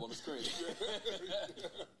getting up on the screen.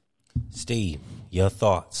 Steve, your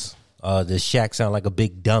thoughts? Does Shaq sound like a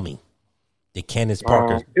big dummy? Did Candace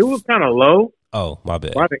Parker? It was kind of low. Oh, my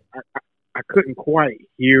bad. I couldn't quite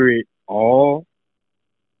hear it all.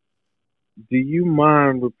 Do you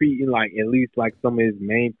mind repeating, like, at least like some of his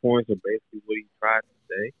main points or basically what he tried to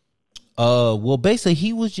say? Well, basically,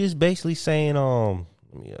 he was just basically saying, let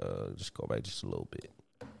me just go back just a little bit.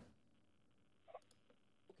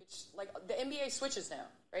 Like the NBA switches now,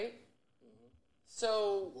 right? Mm-hmm.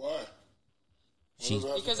 So why?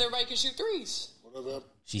 Because everybody can shoot threes. Whatever.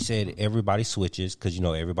 She said everybody switches because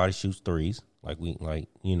everybody shoots threes, as we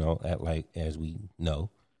know.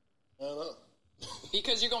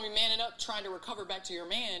 Because you're going to be manning up, trying to recover back to your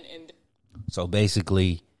man, and so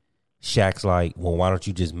basically, Shaq's like, well, why don't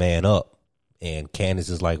you just man up? And Candace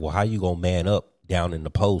is like, well, how you gonna man up down in the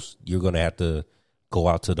post? You're gonna have to go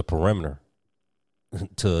out to the perimeter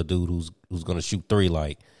to a dude who's gonna shoot three.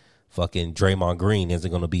 Like fucking Draymond Green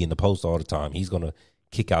isn't gonna be in the post all the time. He's gonna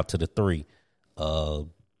kick out to the three.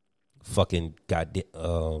 Fucking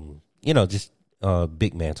goddamn, just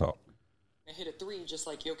big man talk. And hit a three just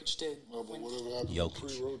like Jokic did. No, but whatever happened to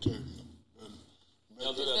pre-rotating?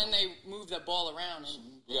 Then they move that ball around. And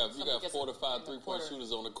you got 4 to 5 3-point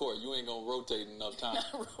shooters on the court. You ain't going to rotate enough time.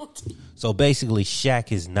 So basically,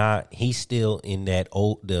 Shaq is not, he's still in that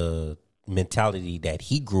the mentality that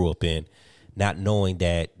he grew up in, not knowing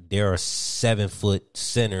that there are 7-foot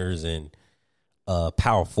centers and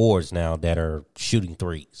power forwards now that are shooting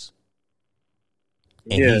threes.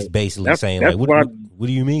 And he's basically saying, like, what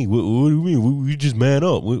do you mean? What do you mean? We just man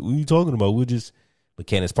up. What are you talking about? But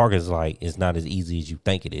Candace Parker is like, it's not as easy as you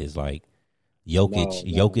think it is. Like,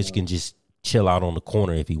 Jokic can just chill out on the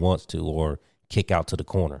corner if he wants to, or kick out to the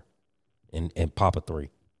corner and pop a three.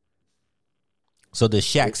 So does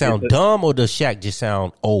Shaq sound dumb, or does Shaq just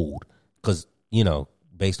sound old? Because,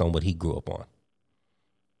 based on what he grew up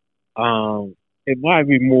on. It might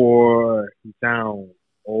be more he sounds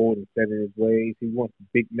old and set in his ways. He wants the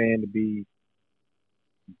big man to be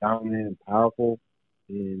dominant and powerful,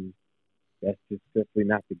 and that's just simply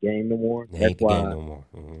not the game no more. That's why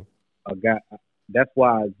that's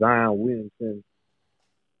why Zion Williamson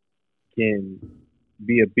can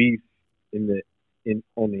be a beast on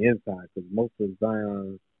the inside, because most of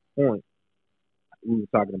Zion's points, we were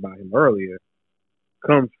talking about him earlier,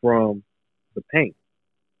 comes from the paint.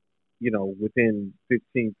 Within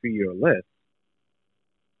 15 feet or less,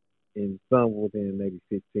 and some within maybe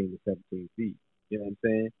 15 to 17 feet. You know what I'm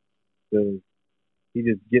saying? Because he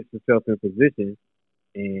just gets himself in position,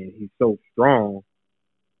 and he's so strong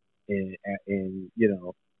and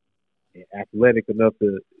athletic enough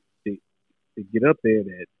to get up there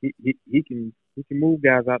that he can move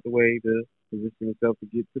guys out the way to position himself to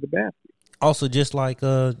get to the basket. Also, just like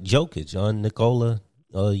Jokic, Nikola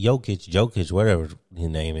Jokic, whatever his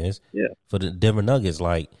name is, for the Denver Nuggets.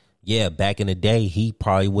 Like, yeah, back in the day, he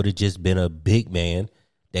probably would have just been a big man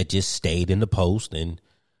that just stayed in the post and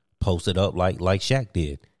posted up like Shaq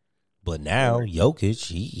did. But now, Jokic,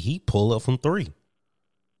 he pull up from three.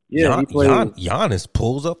 Yeah, Giannis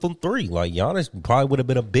pulls up from three. Like, Giannis probably would have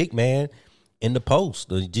been a big man in the post.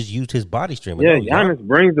 Just used his body strength. Yeah, Giannis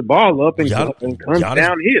brings the ball up and comes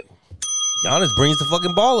downhill. Giannis brings the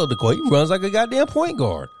fucking ball up the court. He runs like a goddamn point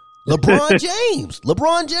guard. LeBron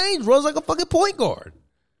James runs like a fucking point guard.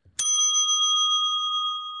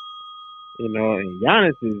 You know, and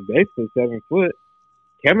Giannis is basically 7 foot.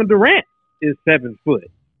 Kevin Durant is 7 foot.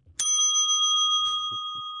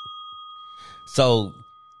 So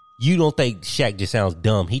you don't think Shaq just sounds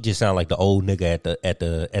dumb? He just sounds like the old nigga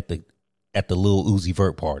at the Lil Uzi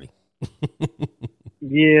Vert party.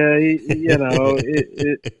 Yeah, you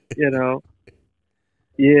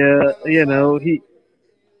know,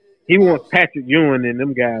 he wants Patrick Ewing and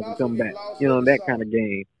them guys to come back. You know, that kind of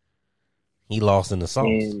game. He lost in the sauce.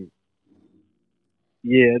 And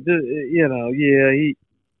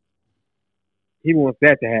he wants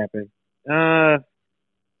that to happen.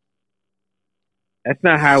 That's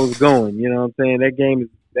not how it was going. You know what I'm saying? That game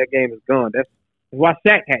is gone. That's why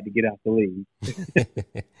Shaq had to get out the league.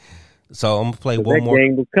 So I'm gonna play one more. That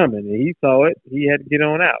game was coming, and he saw it. He had to get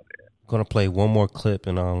on out there. I'm gonna play one more clip,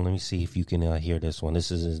 and let me see if you can hear this one.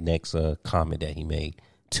 This is his next comment that he made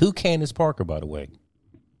to Candace Parker, by the way.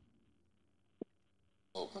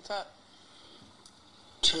 What's that?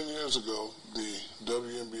 10 years ago, the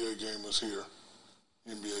WNBA game was here.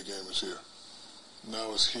 NBA game is here.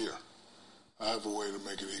 Now it's here. I have a way to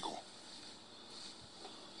make it equal.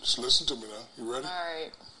 Just listen to me now. You ready? All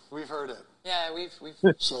right. We've heard it. Yeah, we've.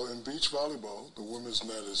 So in beach volleyball, the women's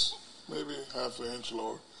net is maybe half an inch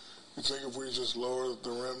lower. You think if we just lower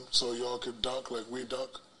the rim so y'all could dunk like we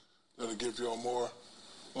dunk, that'll give y'all more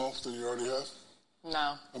oomph than you already have?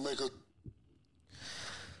 No. I'll make a...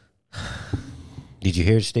 Did you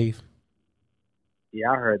hear it, Steve?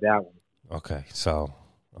 Yeah, I heard that one. Okay, so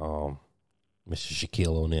Mr.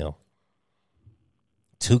 Shaquille O'Neal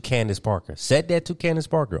to Candace Parker said that to Candace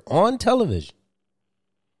Parker on television.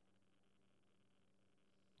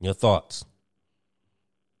 Your thoughts?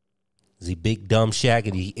 Is he big dumb Shaq?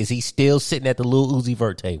 And is he still sitting at the Lil Uzi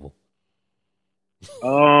Vert table?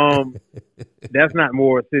 That's not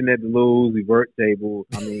more sitting at the Lil Uzi Vert table.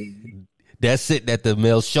 I mean, that's sitting at the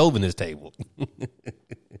male chauvinist table.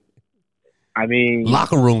 I mean,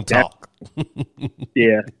 locker room talk.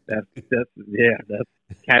 Yeah, that's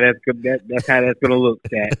how that's how that's gonna look,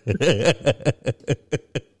 Shaq.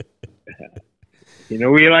 You know,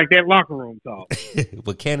 we like that locker room talk.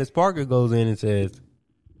 But Candace Parker goes in and says,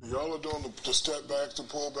 y'all are doing the step back, the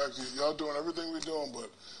pull back. Y'all doing everything we're doing, but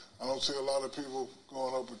I don't see a lot of people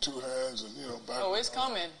going up with two hands and, back. Oh, it's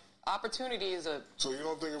coming. Opportunity is a... So you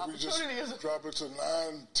don't think if we just drop it to 9,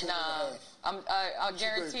 10 Nah, I'll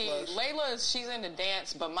guarantee Layla, she's into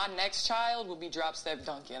dance, but my next child will be drop step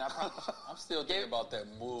dunking. I promise. I'm still thinking about that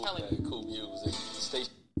move that Coop used.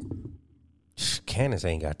 Candace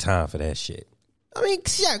ain't got time for that shit. I mean,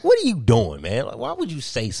 Shaq, what are you doing, man? Like, why would you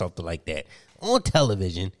say something like that on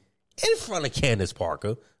television in front of Candace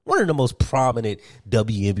Parker, one of the most prominent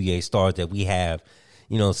WNBA stars that we have,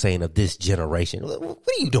 saying of this generation? What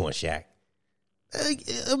are you doing, Shaq?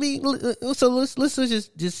 I mean, so let's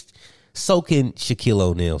just soak in Shaquille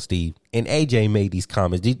O'Neal, Steve. And AJ made these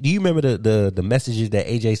comments. Do you remember the messages that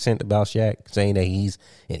AJ sent about Shaq, saying that he's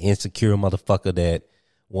an insecure motherfucker that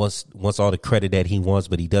wants all the credit that he wants,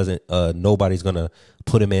 but he doesn't? Nobody's gonna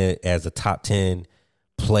put him in as a top 10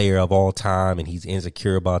 player of all time, and he's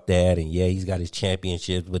insecure about that. And yeah, he's got his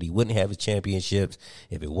championships, but he wouldn't have his championships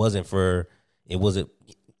if it wasn't.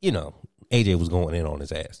 AJ was going in on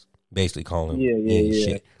his ass, basically calling him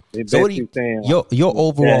shit. So what are you saying? Your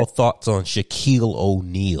overall thoughts on Shaquille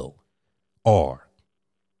O'Neal are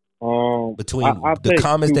between the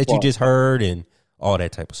comments that you just heard and all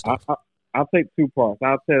that type of stuff? I'll take two parts.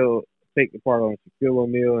 Take the part on Shaquille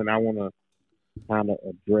O'Neal, and I want to kind of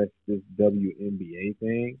address this WNBA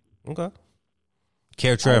thing. Okay.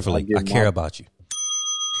 Care carefully. I care about you.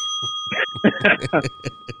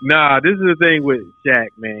 Nah, this is the thing with Shaq,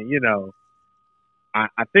 man.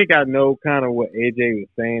 I think I know kind of what AJ was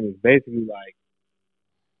saying is basically like,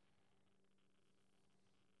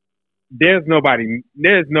 there's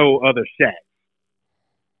no other Shaq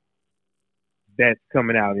that's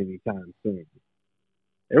coming out anytime soon.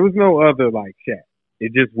 There was no other like Shaq.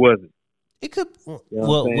 It just wasn't. It could.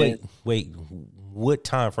 Well, wait. What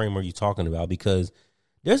time frame are you talking about? Because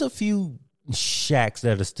there's a few Shaqs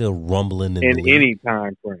that are still rumbling in in the league. any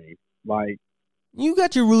time frame. Like You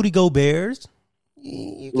got your Rudy Gobert's.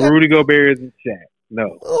 You got, Rudy Gobert isn't Shaq.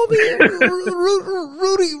 No. I mean,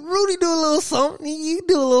 Rudy do a little something. You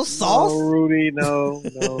do a little sauce. No, Rudy, no.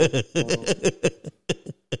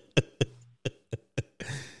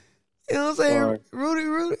 You know what I'm saying? Sorry. Rudy,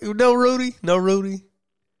 no Rudy.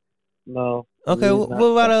 No. Okay, Rudy's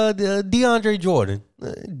what not about DeAndre Jordan?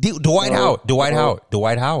 Dwight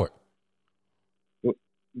Howard.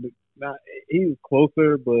 Nah, he was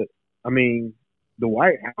closer, but I mean,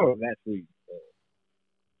 Dwight Howard is actually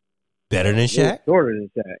Better than a little Shaq? shorter than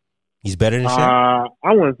Shaq. He's better than Shaq?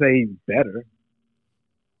 I wouldn't say he's better.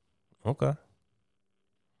 Okay.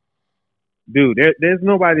 Dude, there's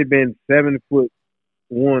nobody been 7'1",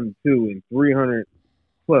 2, and 300+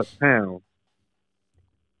 pounds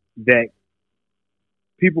that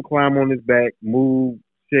people climb on his back, move,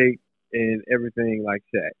 shake, and everything like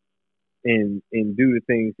Shaq, and do the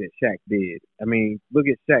things that Shaq did. I mean, look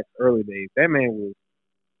at Shaq's early days. That man was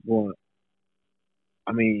going.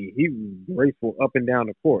 I mean, he was graceful up and down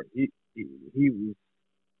the court. He was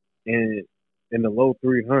in the low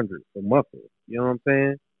 300s for muscle. You know what I'm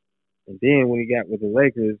saying? And then when he got with the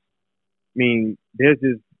Lakers, I mean, there's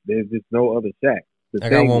just no other Shaq. I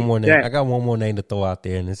got one more name. I got one more name to throw out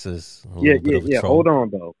there, and this is a little bit of a troll. Hold on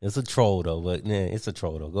though. It's a troll though, but it's a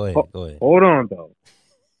troll though. Go ahead. Hold on though.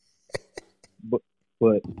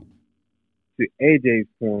 but to AJ's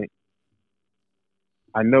point,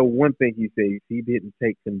 I know one thing he says: he didn't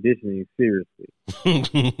take conditioning seriously,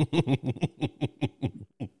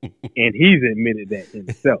 and he's admitted that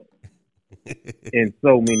himself in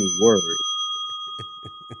so many words.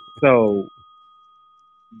 So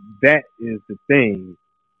that is the thing.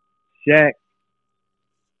 Shaq,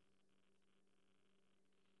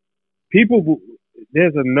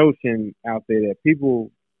 there's a notion out there that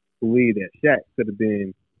people believe that Shaq could have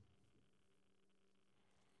been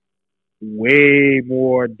way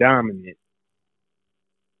more dominant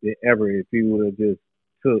than ever if he would have just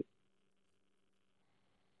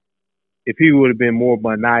if he would have been more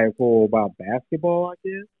maniacal about basketball, I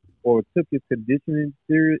guess, or took his conditioning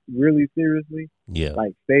really seriously. Yeah.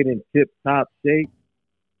 Like stayed in tip-top shape.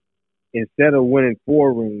 Instead of winning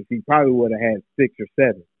 4 rings, he probably would have had 6 or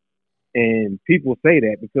 7. And people say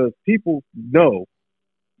that because people know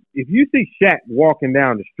if you see Shaq walking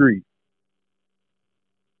down the street,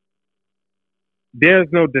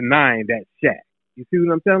 there's no denying that Shaq. You see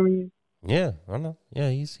what I'm telling you? Yeah, I know. Yeah,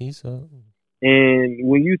 he's And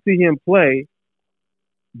when you see him play,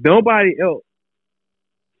 nobody else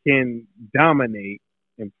can dominate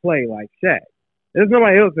and play like Shaq. There's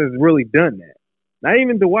nobody else that's really done that. Not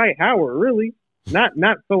even Dwight Howard, really. Not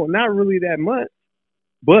really that much.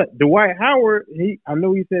 But Dwight Howard, I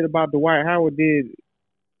know he said about Dwight Howard did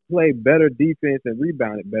play better defense and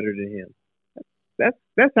rebounded better than him.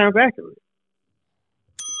 That sounds accurate.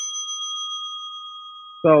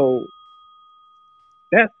 So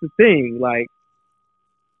that's the thing. Like,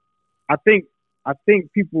 I think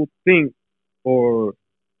people think, or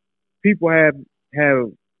people have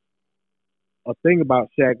a thing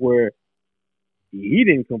about Shaq where he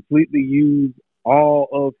didn't completely use all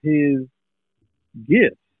of his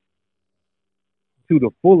gifts to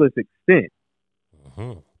the fullest extent.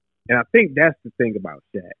 Mm-hmm. And I think that's the thing about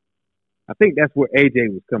Shaq. I think that's where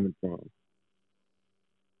AJ was coming from.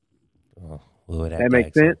 That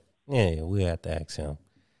makes sense? Yeah, we have to ask him.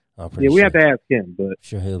 We have to ask him, but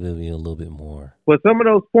sure he'll be a little bit more. But some of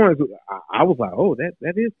those points, I was like, oh,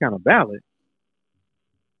 that is kind of valid.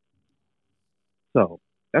 So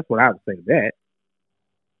that's what I would say to that.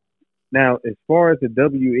 Now, as far as the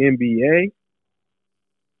WNBA,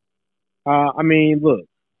 I mean, look,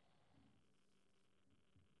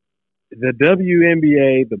 the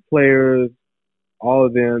WNBA, the players, all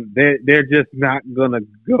of them, they're just not gonna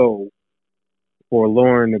go for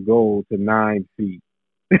lowering the goal to 9 feet.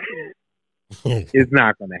 It's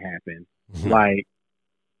not gonna happen. Like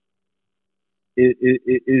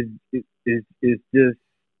it's just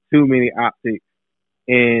too many optics.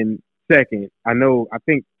 And second, I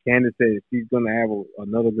think Candace said she's gonna have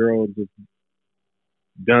another girl just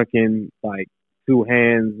dunking like 2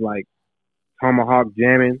 hands, like tomahawk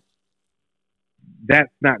jamming.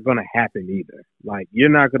 That's not gonna happen either. Like, you're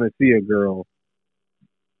not gonna see a girl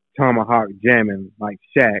tomahawk jamming like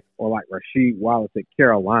Shaq or like Rasheed Wallace at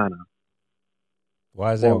Carolina.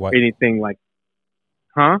 Why is that? Or anything like,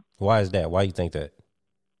 huh? Why is that? Why you think that?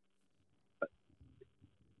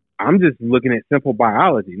 I'm just looking at simple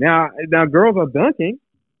biology. Now girls are dunking.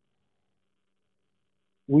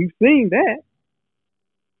 We've seen that.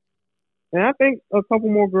 And I think a couple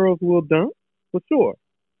more girls will dunk, for sure.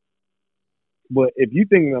 But if you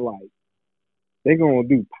think that like they're gonna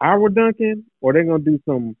do power dunking or they're gonna do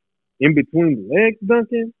some in between the legs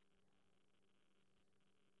dunking,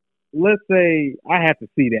 let's say I have to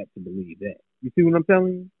see that to believe that. You see what I'm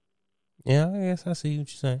telling you? Yeah, I guess I see what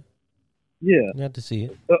you're saying. Yeah. You have to see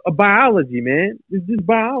it. A biology, man. It's just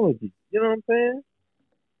biology. You know what I'm saying?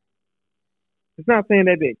 It's not saying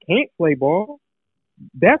that they can't play ball.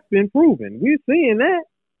 That's been proven. We're seeing that.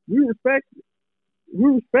 We respect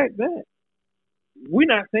that. We're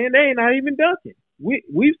not saying they ain't not even dunking.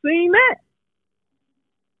 We've seen that.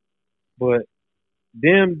 But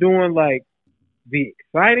them doing like the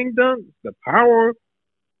exciting dunks, the power,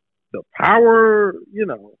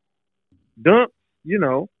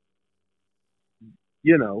 dunks,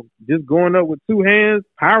 just going up with two hands,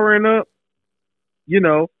 powering up,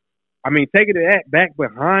 taking it back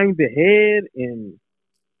behind the head and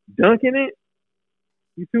dunking it.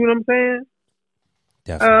 You see what I'm saying?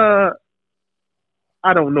 Definitely.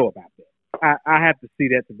 I don't know about that. I have to see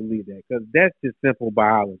that to believe that because that's just simple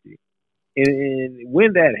biology. And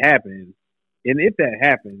when that happens, and if that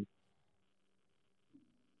happens,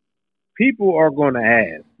 people are going to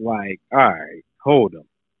ask, like, all right, hold them.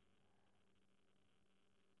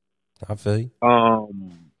 I feel you.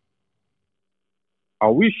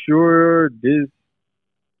 Are we sure this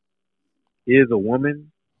is a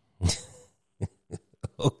woman?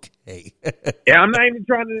 Okay. Yeah, I'm not even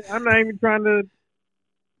trying to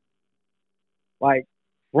like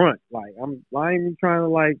front. Like I'm not even trying to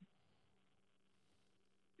like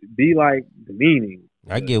be like demeaning.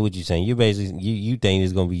 I get what you're saying. You basically you think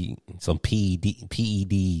there's gonna be some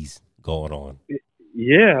PEDs going on.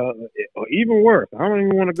 Yeah, or even worse. I don't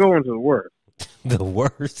even want to go into the worst. The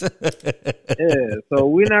worst. Yeah, so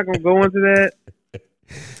we're not gonna go into that.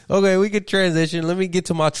 Okay, we can transition. Let me get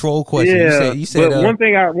to my troll question. Yeah, you said but one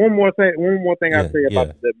more thing I say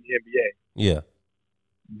about the WNBA. Yeah,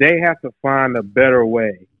 they have to find a better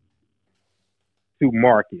way to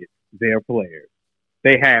market their players.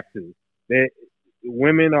 They have to.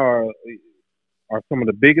 Women are some of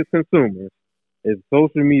the biggest consumers. There's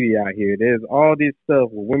social media out here. There's all this stuff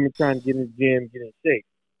with women trying to get in the gym, get in shape.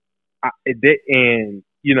 The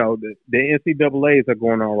NCAAs are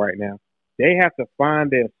going on right now. They have to find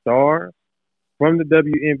their stars from the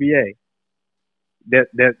WNBA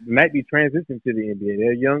that might be transitioning to the NBA.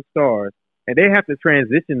 They're young stars, and they have to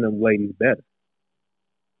transition them ladies better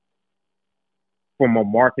from a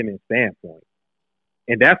marketing standpoint.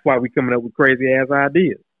 And that's why we're coming up with crazy ass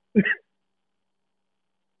ideas.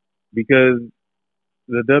 Because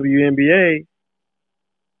the WNBA,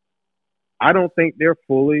 I don't think they're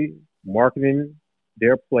fully marketing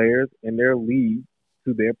their players and their league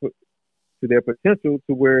to their potential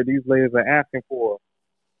to where these ladies are asking for,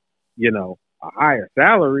 a higher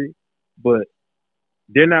salary, but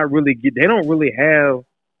they're not really they don't really have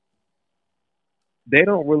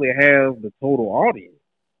the total audience.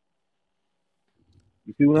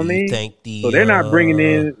 You see what I mean? So they're not bringing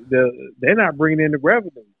in the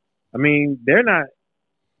revenue. I mean,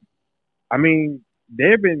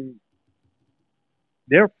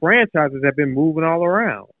 their franchises have been moving all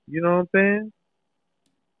around. You know what I'm saying?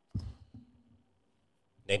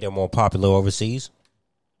 Think they're more popular overseas?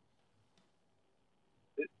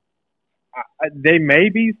 They may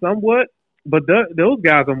be somewhat, but those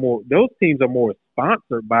teams are more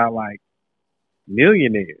sponsored by like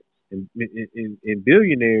millionaires and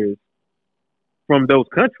billionaires from those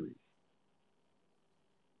countries.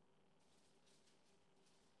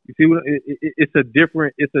 You see what it's a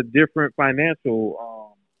different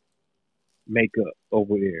financial makeup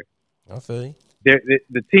over there. I feel you.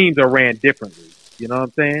 The teams are ran differently. You know what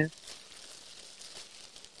I'm saying?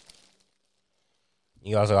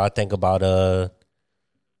 You also got to think about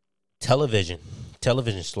television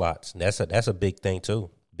slots. That's a big thing too.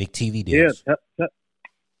 Big TV deals. Yeah,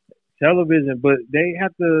 television, but they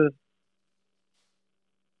have to,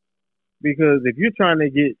 because if you're trying to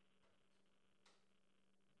get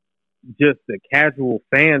just the casual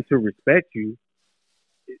fan to respect you,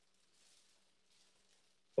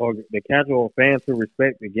 or the casual fan to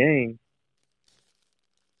respect the game,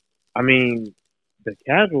 I mean, the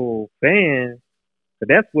casual fan,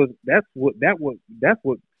 that's what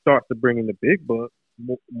starts to bring in the big bucks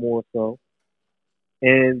more so.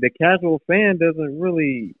 And the casual fan doesn't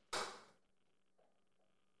really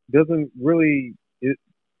WNBA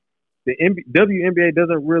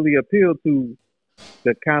doesn't really appeal to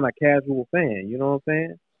the kind of casual fan. You know what I'm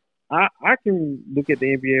saying? I can look at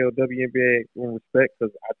the NBA or WNBA with respect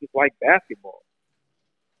because I just like basketball.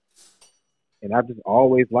 And I just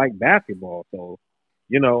always like basketball. So,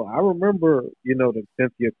 I remember, the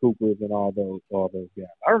Cynthia Coopers and all those guys.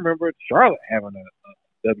 I remember Charlotte having a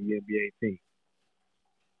WNBA team.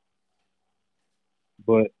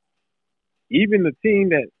 But even the team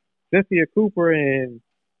that Cynthia Cooper and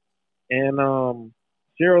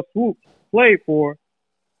Cheryl Swoop played for,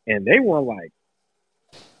 and they won like,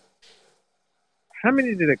 how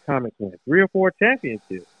many did the Comets win? 3 or 4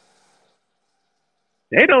 championships.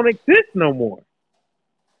 They don't exist no more.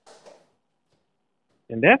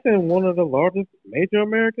 And that's in one of the largest major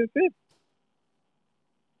American cities.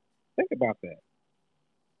 Think about that.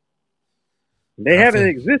 They haven't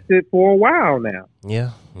existed for a while now.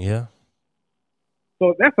 Yeah.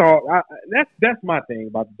 So that's all. That's my thing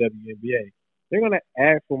about the WNBA. They're gonna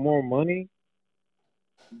ask for more money.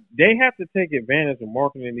 They have to take advantage of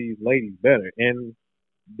marketing these ladies better, and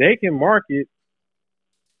they can market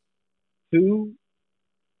to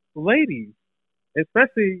ladies,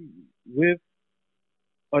 especially with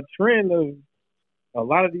a trend of a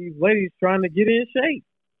lot of these ladies trying to get in shape.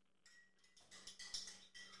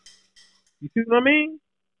 You see what I mean?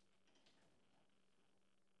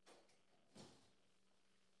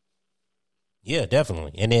 Yeah,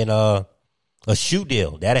 definitely. And then a shoe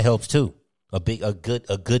deal that helps too. A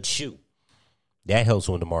good shoe that helps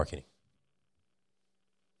with the marketing.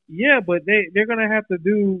 Yeah, but they're gonna have to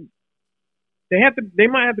do. They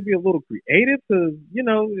might have to be a little creative because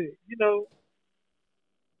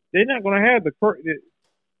they're not gonna have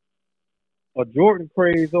a Jordan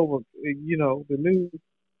craze over the new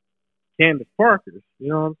Candace Parkers. You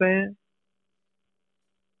know what I'm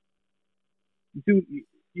saying?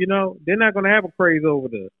 They're not gonna have a craze over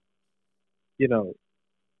the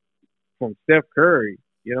from Steph Curry,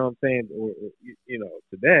 you know what I'm saying, or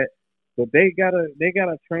to that. But they gotta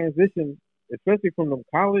transition, especially from those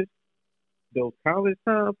college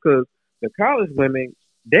times, because the college women,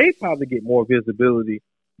 they probably get more visibility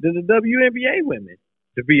than the WNBA women.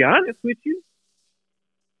 To be honest with you,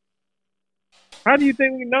 how do you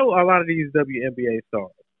think we know a lot of these WNBA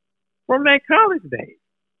stars from their college days?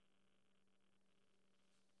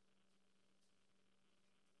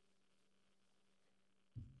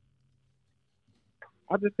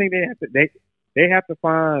 I just think they have to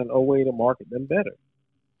find a way to market them better.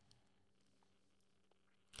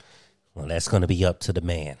 Well, that's going to be up to the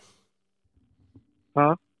man.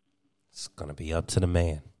 Huh? It's going to be up to the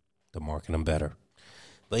man to market them better.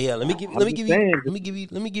 But yeah, let me give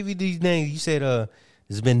you these names. You said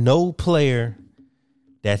there's been no player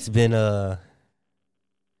that's been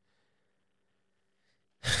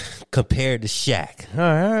compared to Shaq. All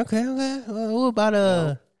right, okay. What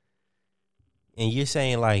about and you're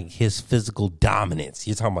saying like his physical dominance.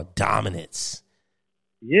 You're talking about dominance.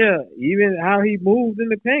 Yeah, even how he moved in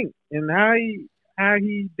the paint and how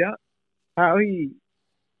he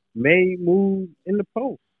made moves in the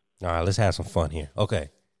post. All right, let's have some fun here. Okay.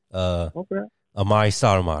 Okay. Amari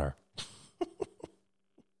Stoudemire.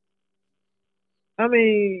 I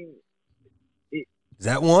mean, is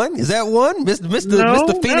that one? Mr. No,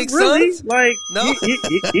 Mr. Phoenix not really. Suns? Like No.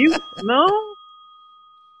 he no.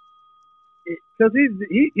 Because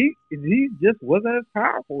he just wasn't as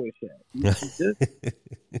powerful as Shaq.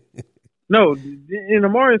 No, and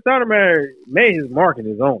Amari Stoudemire made his mark in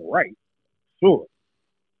his own right, sure.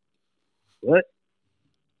 But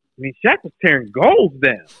I mean, Shaq was tearing goals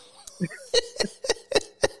down.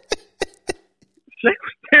 Shaq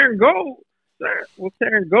was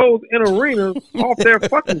tearing goals in arenas off their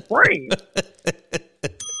fucking frame.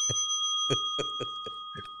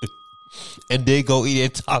 And then go eat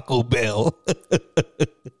at Taco Bell.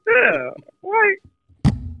 Yeah, like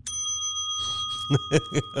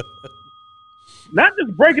not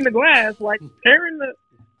just breaking the glass, like tearing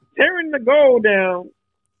the goal down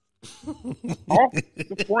off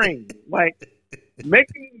the frame, like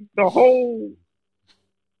making the whole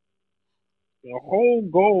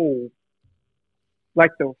goal,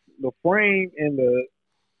 like the frame and the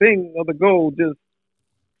thing of the goal just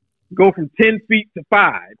go from 10 feet to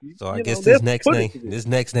 5. So I guess this next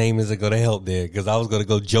name isn't going to help there because I was going to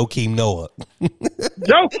go Joakim Noah.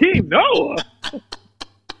 Joakim Noah?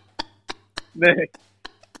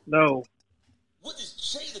 No.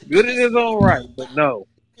 Good in his own right, but no.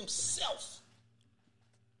 Himself.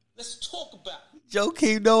 Let's talk about it.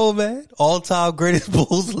 Joakim Noah, man. All-time greatest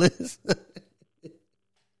Bulls list.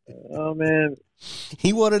 Oh, man.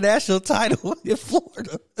 He won a national title in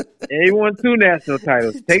Florida. Yeah, he won 2 national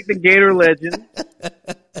titles. Take the Gator legend.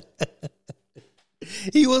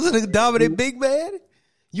 He wasn't a dominant big man.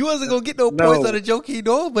 You wasn't going to get no points out of Joakim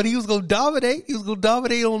Noah, but he was going to dominate. He was going to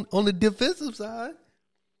dominate on the defensive side.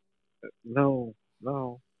 No.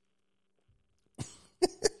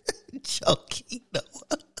 Joking, no.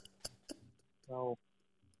 So,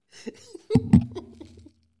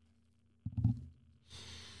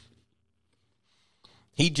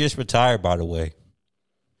 He just retired, by the way.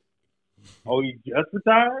 oh, he just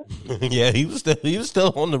retired? Yeah, he was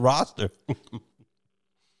still on the roster. Damn,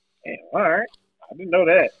 all right. I didn't know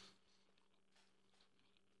that.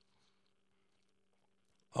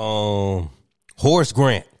 Horace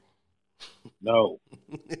Grant. No.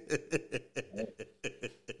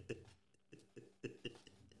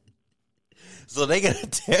 So they gotta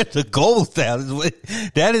tear the goals down.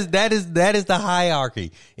 That is the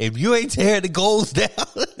hierarchy. If you ain't tearing the goals down,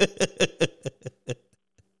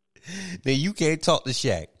 then you can't talk to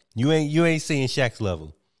Shaq. You ain't seeing Shaq's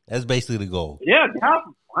level. That's basically the goal. Yeah, guys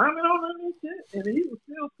was climbing on him and shit, and he was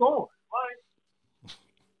still scoring.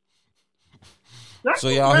 Like, So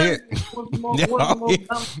y'all hear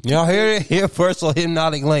it here first on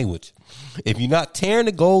Hypnotic Language. If you're not tearing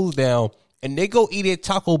the goals down and they go eat at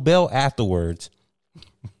Taco Bell afterwards,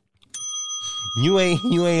 you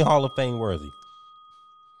ain't Hall of Fame worthy.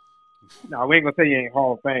 No, we ain't gonna say you ain't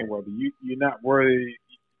Hall of Fame worthy. You're not worthy.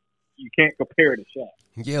 You can't compare to Shaq.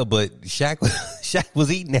 Yeah, but Shaq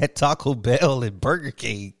was eating at Taco Bell and Burger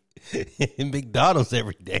King and McDonald's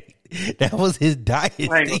every day. That was his diet.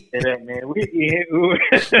 I ain't gonna say that, man.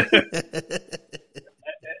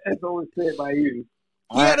 That's always said by you.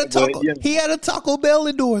 He had a Taco Bell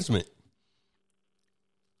endorsement.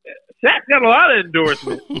 Shaq got a lot of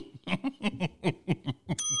endorsements. Shaq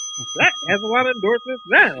has a lot of endorsements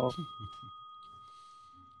now.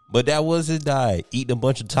 But that was his diet, eating a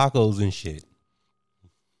bunch of tacos and shit.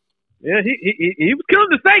 Yeah, he was killing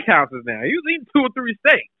the steakhouses now. He was eating 2 or 3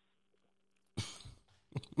 steaks.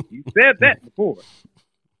 You said that before.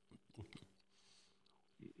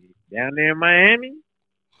 Down there in Miami.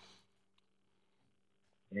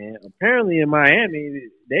 And apparently in Miami,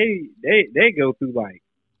 they go through like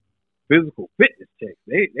physical fitness checks.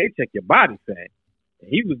 They check your body fat. And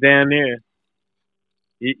he was down there.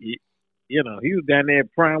 He was down there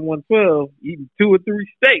at Prime 112 eating 2 or 3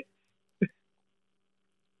 steaks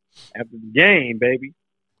after the game, baby.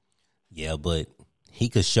 Yeah, but he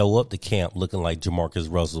could show up to camp looking like Jamarcus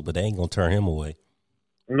Russell, but they ain't gonna turn him away.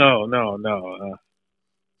 No. They're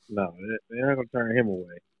not gonna turn him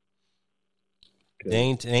away. They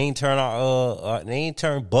ain't turn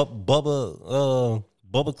Bubba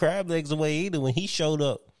Crab Legs away either when he showed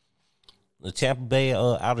up. The Tampa Bay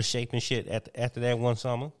out of shape and shit after that one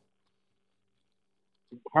summer.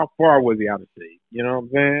 How far was he out of shape? You know what I'm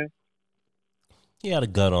saying? He had a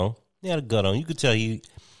gut on. You could tell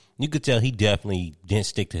he definitely didn't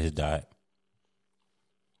stick to his diet.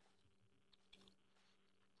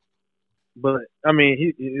 But I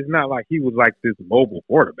mean, it's not like he was like this mobile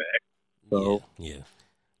quarterback. So yeah.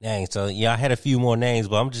 Dang. So yeah, I had a few more names,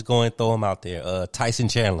 but I'm just going to throw them out there. Tyson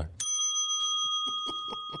Chandler.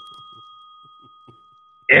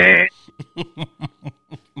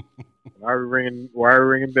 Why are we ringing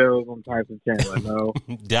bells on Tyson Chandler? No.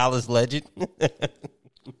 Dallas legend.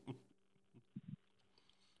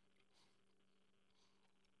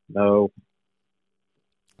 No.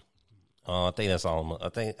 I think that's all. I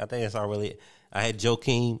think that's all really. I had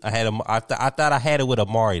Joakim. I thought I had it with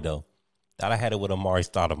Amari though. Thought I had it with Amari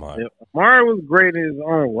Stoudemire. Yeah, Amari was great in his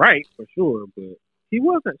own right for sure, but he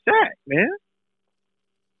wasn't Shaq, man.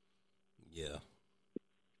 Yeah.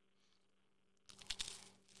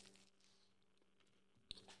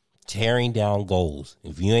 Tearing down goals.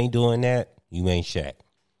 If you ain't doing that, you ain't Shaq.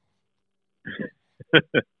 That's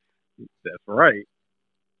right.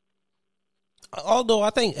 Although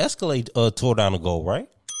I think Escalade tore down a goal, right?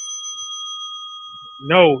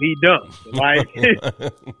 No, he dunked. Like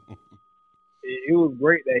it was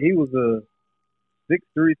great that he was a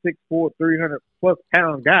 6'3", 6'4", 300+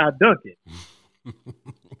 pound guy dunking.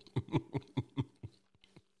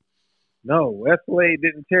 No, Escalade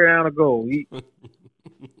didn't tear down a goal. He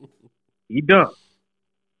dunked.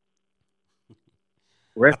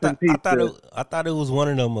 Rest in peace. I thought it was one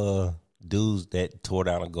of them dudes that tore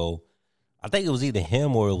down a goal. I think it was either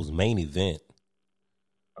him or it was Main Event.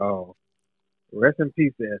 Oh, rest in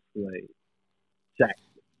peace to Escalade. Shaq.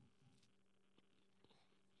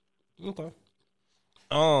 Okay.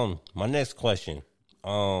 My next question.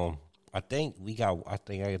 I think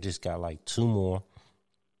I just got like 2 more.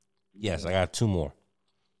 Yes, I got 2 more.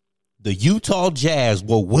 The Utah Jazz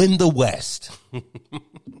will win the West. They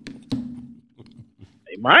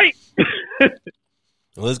might.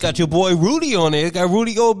 Well, it's got your boy Rudy on there. It's got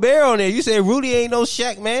Rudy Gobert on there. You said Rudy ain't no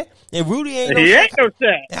Shaq, man. And Rudy ain't no Shaq. Ain't no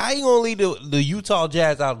Shaq. How you gonna leave the Utah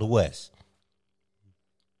Jazz out of the West?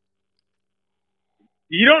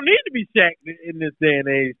 You don't need to be Shaq in this day and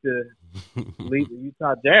age to lead the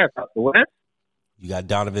Utah Jazz out the West. You got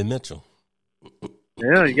Donovan Mitchell.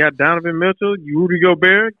 Yeah, you got Donovan Mitchell. Rudy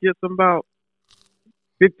Gobert gets them about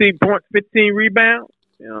 15 points, 15 rebounds.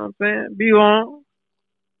 You know what I'm saying? Be long.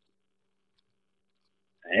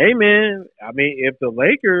 Hey, man. I mean, if the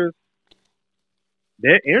Lakers,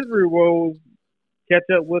 their injury woes catch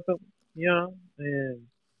up with them, you know, and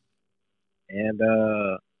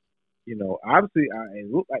you know, obviously,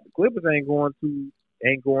 it looks like the Clippers ain't going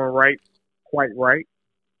quite right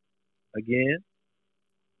again.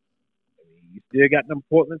 I mean, you still got them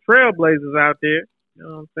Portland Trail Blazers out there. You know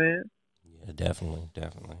what I'm saying? Yeah, definitely.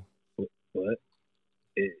 But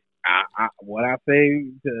what I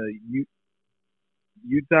say to you,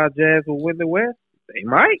 Utah Jazz will win the West. They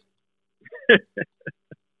might. They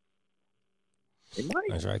might.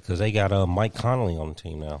 That's right, because they got Mike Conley on the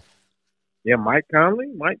team now. Yeah, Mike Conley.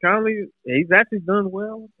 He's actually done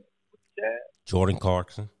well with the Jazz. Jordan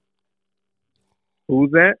Clarkson. Who's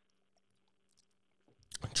that?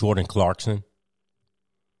 Jordan Clarkson.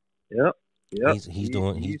 Yep. He's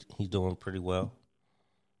doing pretty well.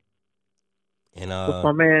 And what's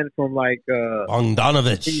my man from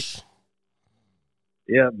Bogdanovich.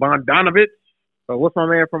 Bogdanovich. But what's my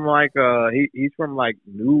man from he's from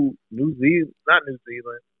New Zealand, not New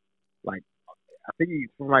Zealand. I think he's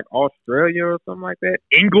from Australia or something like that.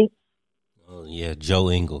 Ingles. Oh yeah, Joe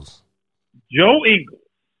Ingles.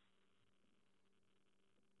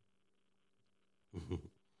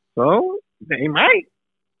 So they might.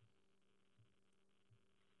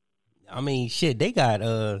 I mean, shit, they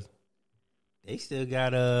still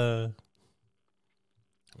got let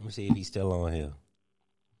me see if he's still on here.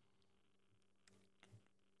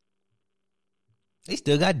 They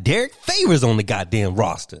still got Derek Favors on the goddamn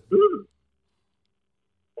roster.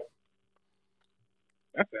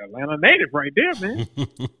 That's an Atlanta native right there, man.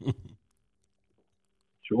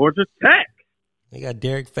 Georgia Tech. They got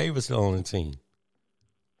Derek Favors on the team.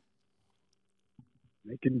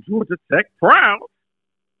 Making Georgia Tech proud.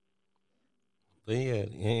 But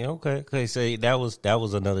yeah, okay. So that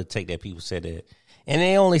was another take that people said that, and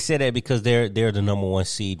they only said that because they're the number one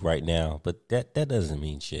seed right now. But that doesn't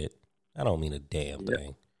mean shit. I don't mean a damn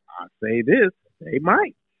thing. I say this, they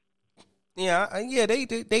might. Yeah,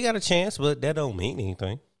 they got a chance, but that don't mean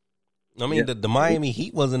anything. I mean, the Miami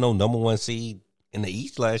Heat wasn't no number one seed in the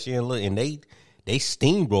East last year, and they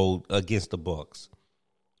steamrolled against the Bucks.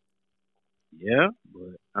 Yeah,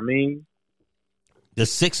 but I mean, the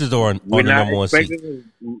Sixers are the number one seed.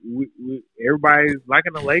 Everybody's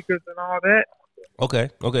liking the Lakers and all that. Okay.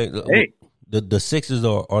 Hey. The Sixers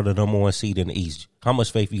are the number one seed in the East. How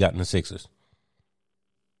much faith you got in the Sixers?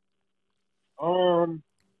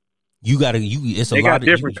 They got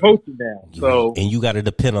different coaches now, so and you got to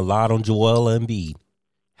depend a lot on Joel Embiid.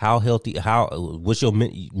 How healthy? What's your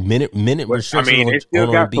minute restriction? I mean, they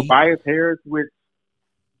still got Tobias Harris, which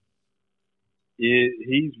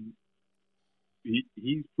he's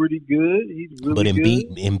pretty good. He's really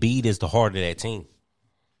good. Embiid is the heart of that team.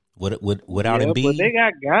 Without Embiid, but they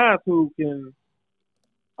got guys who can.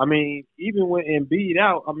 I mean, even with Embiid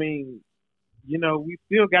out, I mean, you know, we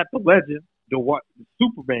still got the legend, the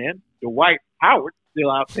Superman, Dwight Howard,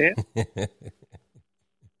 still out there. And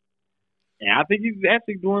I think he's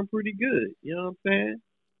actually doing pretty good. You know what I'm saying?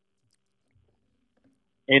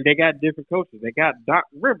 And they got different coaches. They got Doc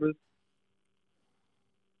Rivers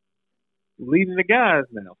leading the guys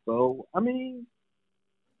now. So, I mean,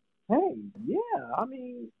 hey, yeah, I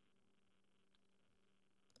mean,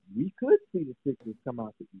 we could see the Sixers come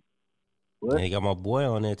out the East. But they got my boy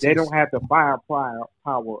on there, too. They don't have the firepower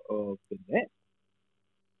of the Nets.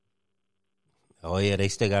 Oh, yeah, they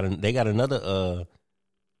got another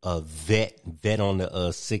vet on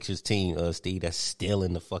the Sixers team, Steve, that's still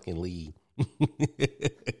in the fucking league. Isn't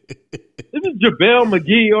JaVale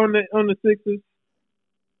McGee on the Sixers?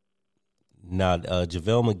 Nah,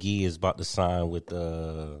 JaVale McGee is about to sign with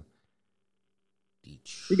He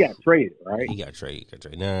got traded, right? He got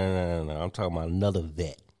traded. No. I'm talking about another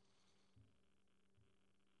vet.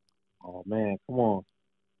 Oh man, come on.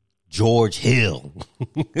 George Hill.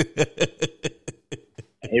 Hey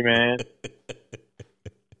man.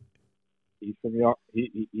 He's from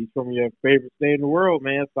your favorite state in the world,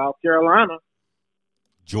 man, South Carolina.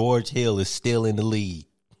 George Hill is still in the league.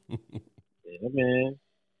 Yeah, man.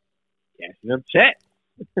 Cashing them checks.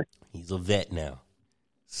 He's a vet now.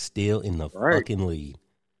 Still in the fucking league.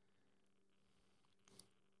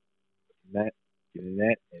 That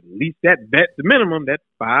at least that bet the minimum. That's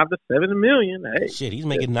 $5 to $7 million. Hey, shit, he's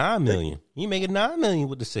making $9 million. He making $9 million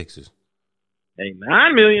with the Sixers. Hey,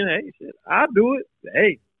 $9 million. Hey, shit, I'll do it.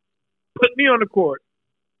 Hey, put me on the court.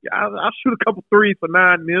 I'll shoot a couple threes for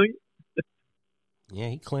 $9 million. Yeah,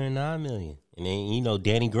 he clearing $9 million, and then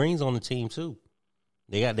Danny Green's on the team too.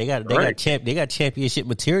 They got championship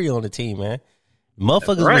material on the team, man.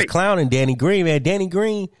 Motherfuckers was clowning Danny Green, man. Danny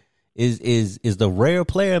Green is the rare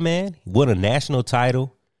player, man. Won a national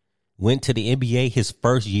title, went to the NBA his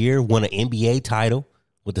first year, won an NBA title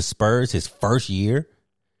with the Spurs his first year.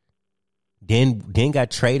 Then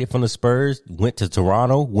got traded from the Spurs, went to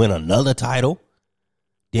Toronto, win another title.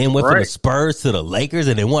 Then went from the Spurs to the Lakers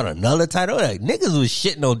and then won another title. Like, niggas was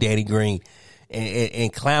shitting on Danny Green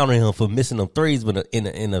and clowning him for missing them threes in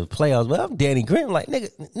the playoffs. But I'm Danny Green. I'm like,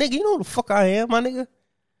 nigga, you know who the fuck I am, my nigga?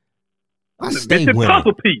 I stay winning.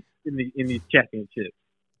 Puzzle piece in these championships.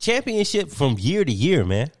 Championship from year to year,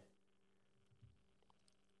 man.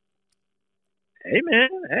 Hey, man.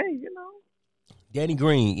 Hey, you know. Danny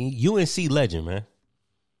Green, UNC legend, man.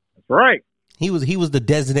 That's right. He was the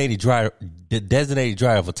designated driver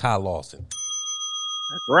for Ty Lawson.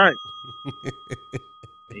 That's right.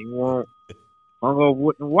 He won't hung over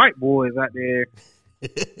with the white boys out there.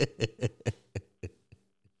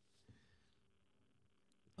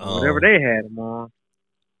 Whatever they had him on.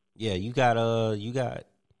 Yeah, you got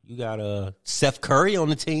Seth Curry on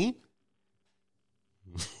the team.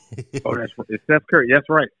 Oh, it's Seth Curry. That's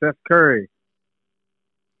right, Seth Curry.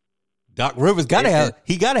 Doc Rivers gotta have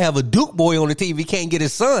a Duke boy on the team. He can't get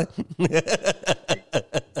his son. Gotta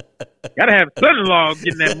have son-in-law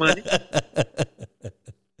getting that money.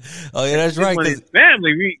 Oh yeah, that's right. His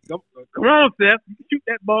family, come on, Seth, you can shoot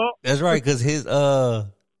that ball. That's right, because his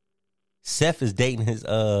Seth is dating his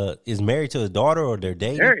is married to his daughter, or they're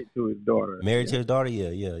dating. Married to his daughter. To his daughter. Yeah.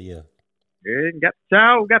 Yeah, got the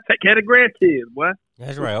child. Got to take care of the grandkids, boy.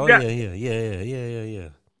 That's right. Oh yeah.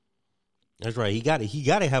 That's right. He got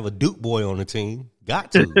to have a Duke boy on the team.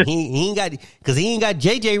 Got to. he ain't got, because he ain't got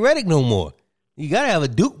JJ Redick no more. You got to have a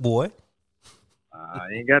Duke boy. I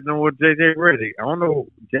ain't got no more JJ Redick. I don't know.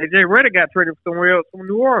 JJ Redick got traded somewhere else from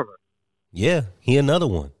New Orleans. Yeah, he another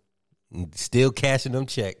one. Still cashing them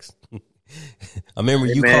checks. I remember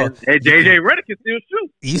called. Hey, JJ Redick can still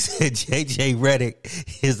shoot. You said JJ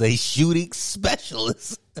Redick is a shooting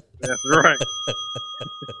specialist. That's right.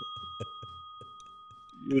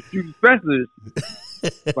 You're a shooting specialist.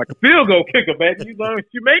 Like a field goal kicker, baby. As long as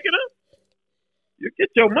you making them, you get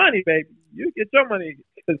your money, baby. You get your money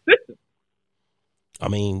consistent. I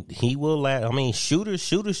mean, he will last. I mean,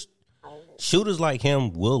 shooters like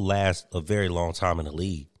him will last a very long time in the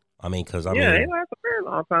league. I mean, because they last a very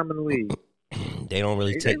long time in the league. They don't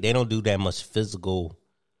really they don't do that much physical,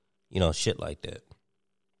 shit like that.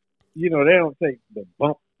 They don't take the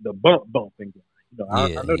bumping. I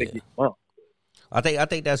know they get bumped. I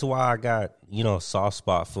think that's why I got, a soft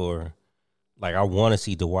spot for, like, I want to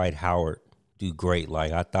see Dwight Howard do great.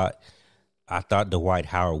 Like, I thought Dwight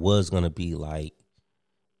Howard was going to be like,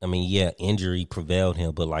 I mean, yeah, injury prevailed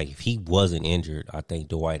him, but like if he wasn't injured, I think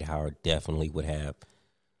Dwight Howard definitely would have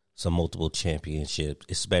some multiple championships,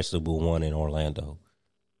 especially with one in Orlando.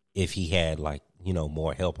 If he had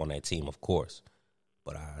more help on that team, of course.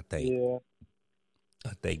 But I think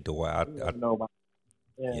Dwight. You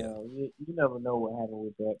never know what happened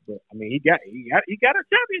with that, but I mean, he got a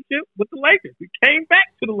championship with the Lakers. He came back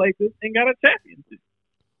to the Lakers and got a championship.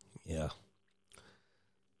 Yeah.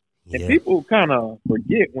 And people kind of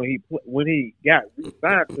forget when he got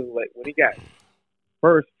re-signed to the Lakers, when he got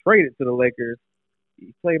first traded to the Lakers,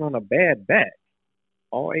 he played on a bad back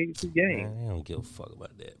all 82 games. I don't give a fuck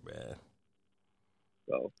about that, bruh.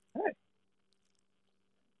 So, hey.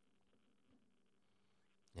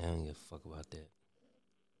 I don't give a fuck about that.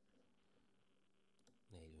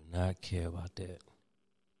 They do not care about that.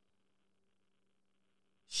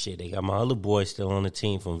 Shit, they got my other boy still on the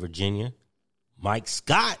team from Virginia, Mike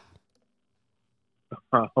Scott.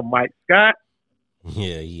 Mike Scott?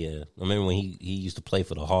 Yeah. I remember when he used to play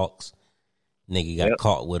for the Hawks. Nigga got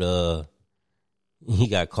caught with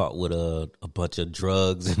a bunch of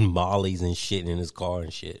drugs and mollies and shit in his car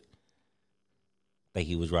and shit. I think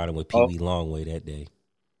he was riding with Pee Wee Longway that day.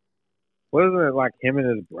 Wasn't it like him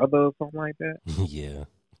and his brother or something like that? Yeah.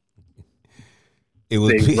 It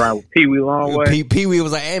was Pee Wee Longway. Pee Wee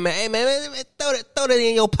was like, hey man, throw that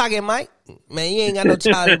in your pocket, Mike. Man, you ain't got no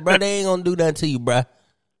charges, bro. They ain't gonna do nothing to you, bro.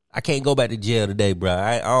 I can't go back to jail today, bro.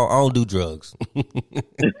 I don't do drugs.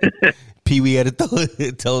 Pee Wee had to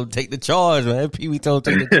told him to take the charge, man. Pee Wee told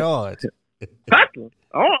him to take the charge. Exactly.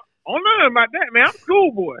 I don't know nothing about that, man. I'm a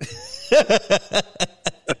schoolboy.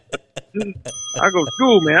 I go to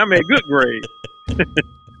school, man. I made good grades.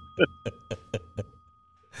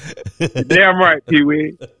 You're damn right, Pee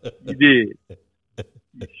Wee. You did.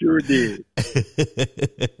 You sure did.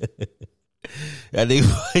 And they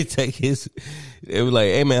take his. They were like,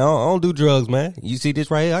 "Hey man, I don't do drugs, man. You see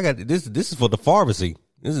this right here? I got this. This is for the pharmacy.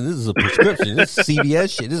 This is a prescription. This is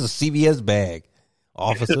CVS shit. This is a CVS bag,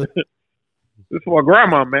 officer. This is for my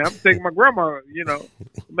grandma, man. I'm taking my grandma,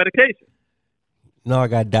 medication. No, I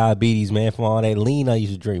got diabetes, man, from all that lean I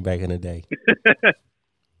used to drink back in the day. I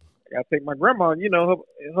gotta take my grandma,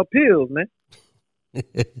 her pills, man.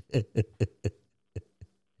 Don't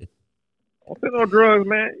take no drugs,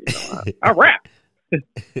 man. I rap.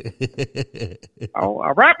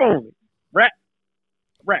 I rap only. Rap.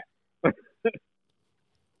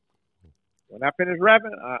 When I finish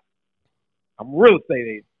rapping, I'm real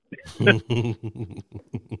estate agent.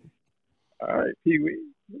 All right, Pee Wee,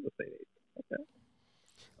 real estate agent. Okay.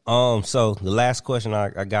 So the last question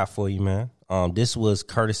I got for you, man. This was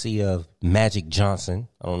courtesy of Magic Johnson.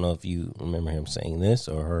 I don't know if you remember him saying this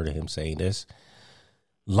or heard of him saying this.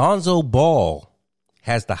 Lonzo Ball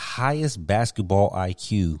has the highest basketball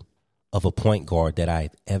IQ of a point guard that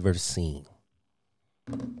I've ever seen.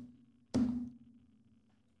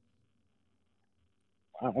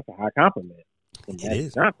 Wow, that's a high compliment. It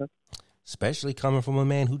is. Johnson. Especially coming from a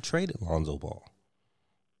man who traded Lonzo Ball.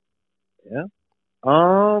 Yeah.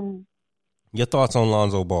 Your thoughts on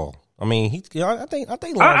Lonzo Ball? I mean, I think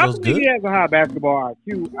Lonzo's I good. think he has a high basketball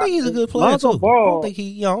IQ. I think he's a good player Lonzo too. Ball, I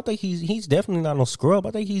don't think he's definitely not no scrub.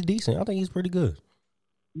 I think he's decent. I think he's pretty good.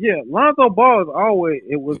 Yeah, Lonzo Ball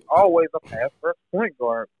was always a pass first point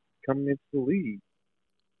guard coming into the league.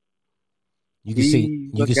 You can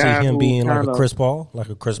see him being like a Chris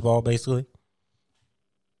Paul, basically.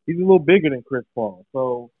 He's a little bigger than Chris Paul,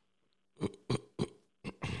 so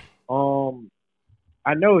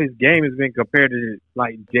I know his game has been compared to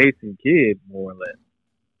like Jason Kidd more or less.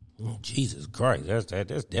 Oh, Jesus Christ, that's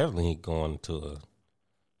definitely going to a.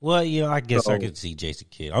 Well, I guess I could see Jason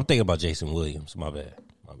Kidd. I'm thinking about Jason Williams. My bad.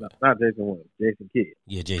 Not Jason Williams. Jason Kidd.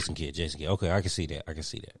 Yeah, Jason Kidd. Okay, I can see that.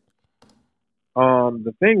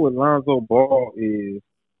 The thing with Lonzo Ball is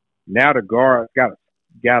now the guard's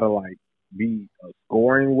gotta like be a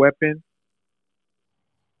scoring weapon.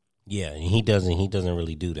 Yeah, and he doesn't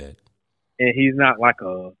really do that. And he's not like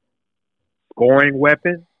a scoring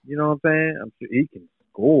weapon. You know what I'm saying? I'm sure he can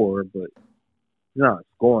score, but he's not a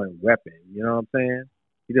scoring weapon. You know what I'm saying?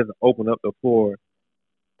 He doesn't open up the floor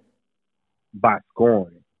by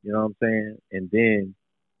scoring. You know what I'm saying? And then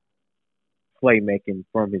playmaking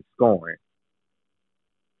from his scoring.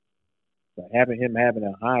 But having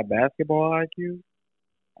a high basketball IQ,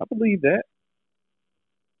 I believe that.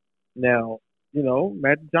 Now,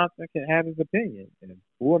 Magic Johnson can have his opinion. And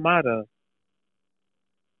who am I to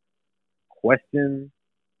question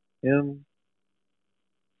him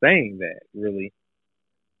saying that, really?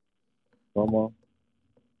 From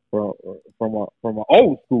an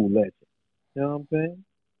old school legend. You know what I'm saying?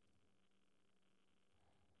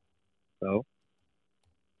 So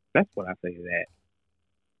that's what I say to that.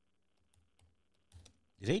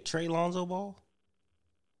 Did they trade Lonzo Ball?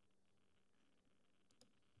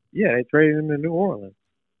 Yeah, they traded him to New Orleans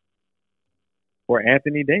for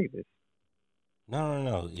Anthony Davis.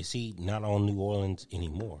 No. Is he not on New Orleans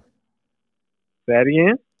anymore? Say that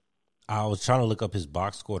again? I was trying to look up his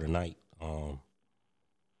box score tonight,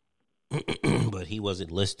 but he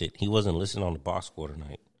wasn't listed. He wasn't listed on the box score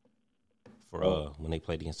tonight for when they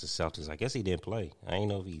played against the Celtics. I guess he didn't play. I didn't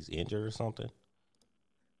know if he's injured or something.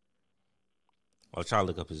 I'll try to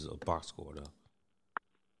look up his box score, though.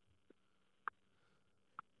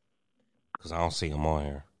 Because I don't see him on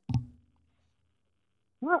here.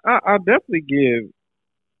 I'll definitely give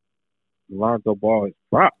Lonzo Ball his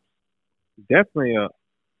props. Definitely a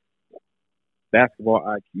basketball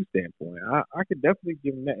IQ standpoint. I could definitely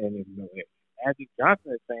give him that. And if Magic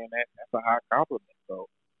Johnson is saying that, that's a high compliment. So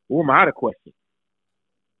who am I to question?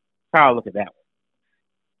 How I look at that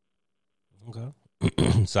one. Okay.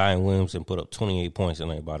 Zion Williamson put up 28 points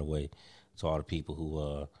tonight, by the way, to all the people who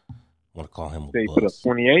want to call him a bust. He put up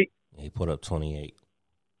 28? He put up 28.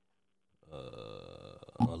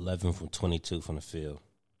 11 from 22 from the field.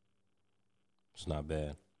 It's not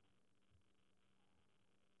bad.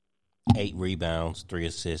 8 rebounds, 3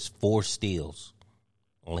 assists, 4 steals.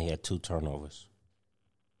 Only had 2 turnovers.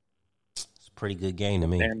 It's a pretty good game to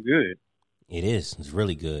me. Damn good. It is. It's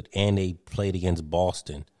really good. And they played against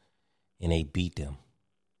Boston, and they beat them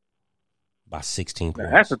by 16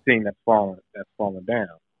 points. Now, that's a team that's fallen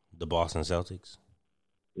down. The Boston Celtics?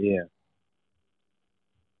 Yeah.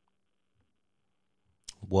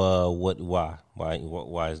 Well, why?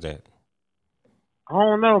 Why is that? I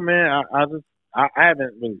don't know, man. I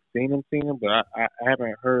haven't really seen them, but I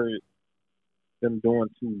haven't heard them doing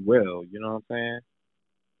too well. You know what I'm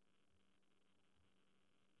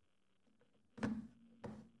saying?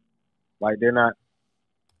 Like they're not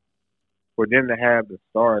for them to have the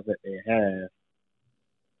stars that they have.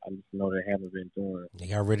 I just know they haven't been doing. They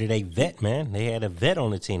got rid of their vet, man. They had a vet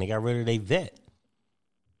on the team. They got rid of their vet.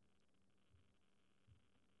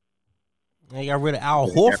 They got rid of Al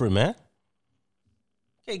Horford, man.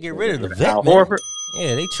 Can't get rid of the vet, Al man. Horford?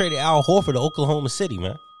 Yeah, they traded Al Horford to Oklahoma City,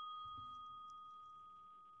 man.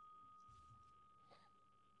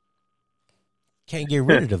 Can't get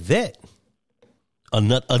rid of the vet.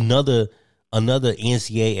 Another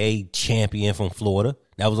NCAA champion from Florida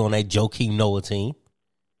that was on that Joakim Noah team.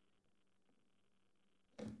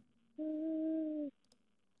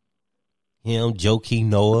 Him, Joakim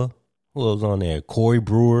Noah. Who was on there? Corey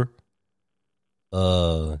Brewer.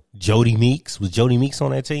 Jody Meeks. Was Jody Meeks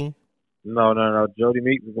on that team? No. Jody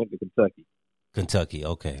Meeks went to Kentucky. Kentucky.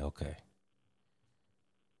 Okay.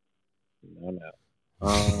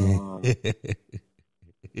 No.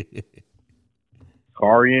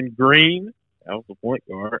 Carian Green. That was the point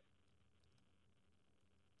guard.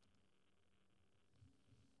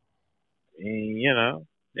 And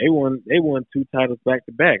they won 2 titles back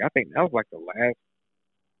to back. I think that was like the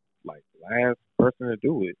last person to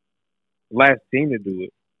do it. Last team to do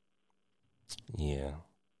it. Yeah.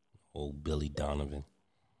 Old Billy Donovan.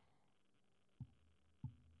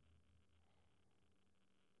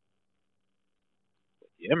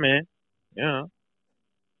 Yeah, man. Yeah.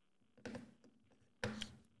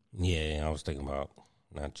 Yeah, I was thinking about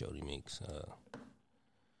not Jody Meeks.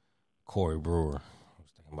 Corey Brewer. I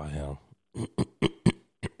was thinking about him.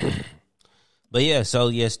 But yeah,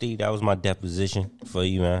 Steve, that was my deposition for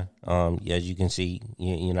you, man. As you can see,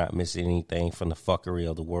 you're not missing anything from the fuckery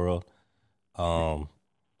of the world. But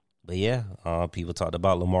yeah, people talked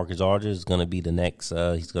about LaMarcus Aldridge is going to be the next.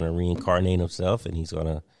 He's going to reincarnate himself, and he's going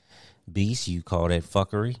to beast. You call that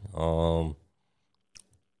fuckery.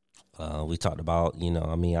 We talked about,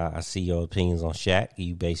 I see your opinions on Shaq.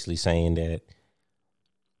 You basically saying that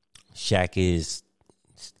Shaq is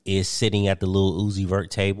sitting at the little Uzi Vert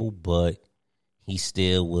table, but he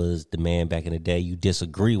still was the man back in the day. You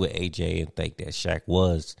disagree with AJ and think that Shaq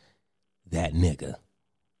was that nigga.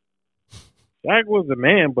 Shaq was the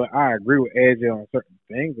man, but I agree with AJ on certain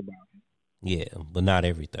things about him. Yeah, but not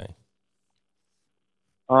everything.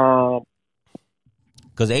 Because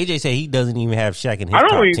AJ said he doesn't even have Shaq in his I top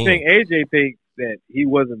don't 10. even think AJ thinks that he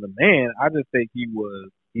wasn't the man. I just think he was.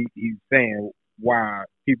 He's saying why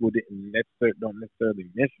people don't necessarily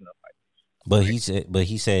mention him like. But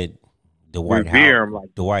he said Dwight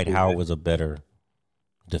Howard was a better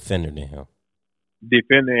defender than him.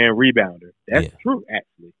 Defender and rebounder. That's true,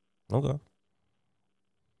 actually. Okay.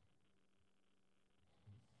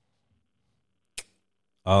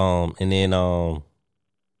 And then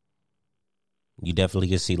you definitely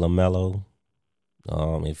can see LaMelo.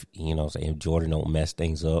 If if Jordan don't mess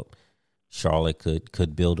things up, Charlotte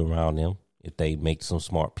could build around him if they make some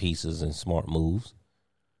smart pieces and smart moves.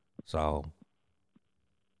 So,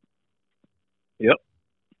 yep.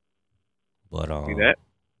 But see that.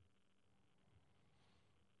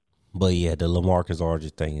 But yeah, the LaMarcus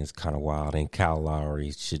Aldridge thing is kind of wild, and Kyle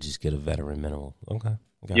Lowry should just get a veteran minimum. Okay.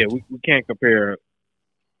 Yeah, we can't compare.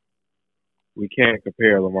 We can't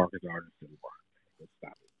compare LaMarcus Aldridge to LeBron. Let's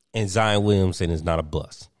stop it. And Zion Williamson is not a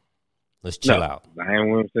bust. Let's chill out. Zion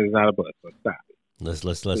Williamson is not a bust. Let's stop it.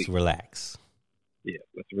 Let's relax. Yeah,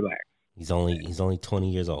 let's relax. He's only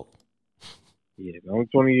 20 years old. Yeah, he's only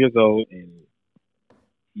 20 years old, and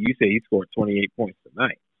you say he scored 28 points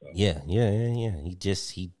tonight. So. Yeah.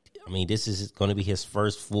 This is going to be his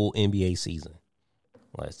first full NBA season.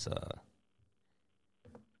 All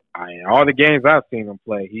the games I've seen him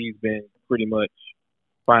play, he's been pretty much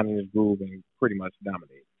finding his groove and pretty much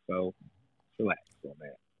dominating. So, relax on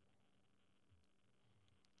that.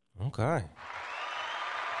 Okay.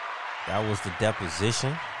 That was the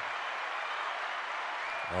deposition.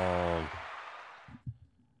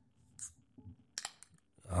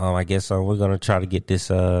 I guess we're gonna try to get this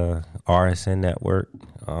RSN network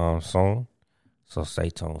song. So stay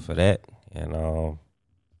tuned for that. And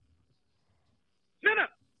Shut up.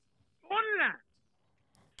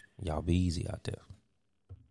 y'all be easy out there.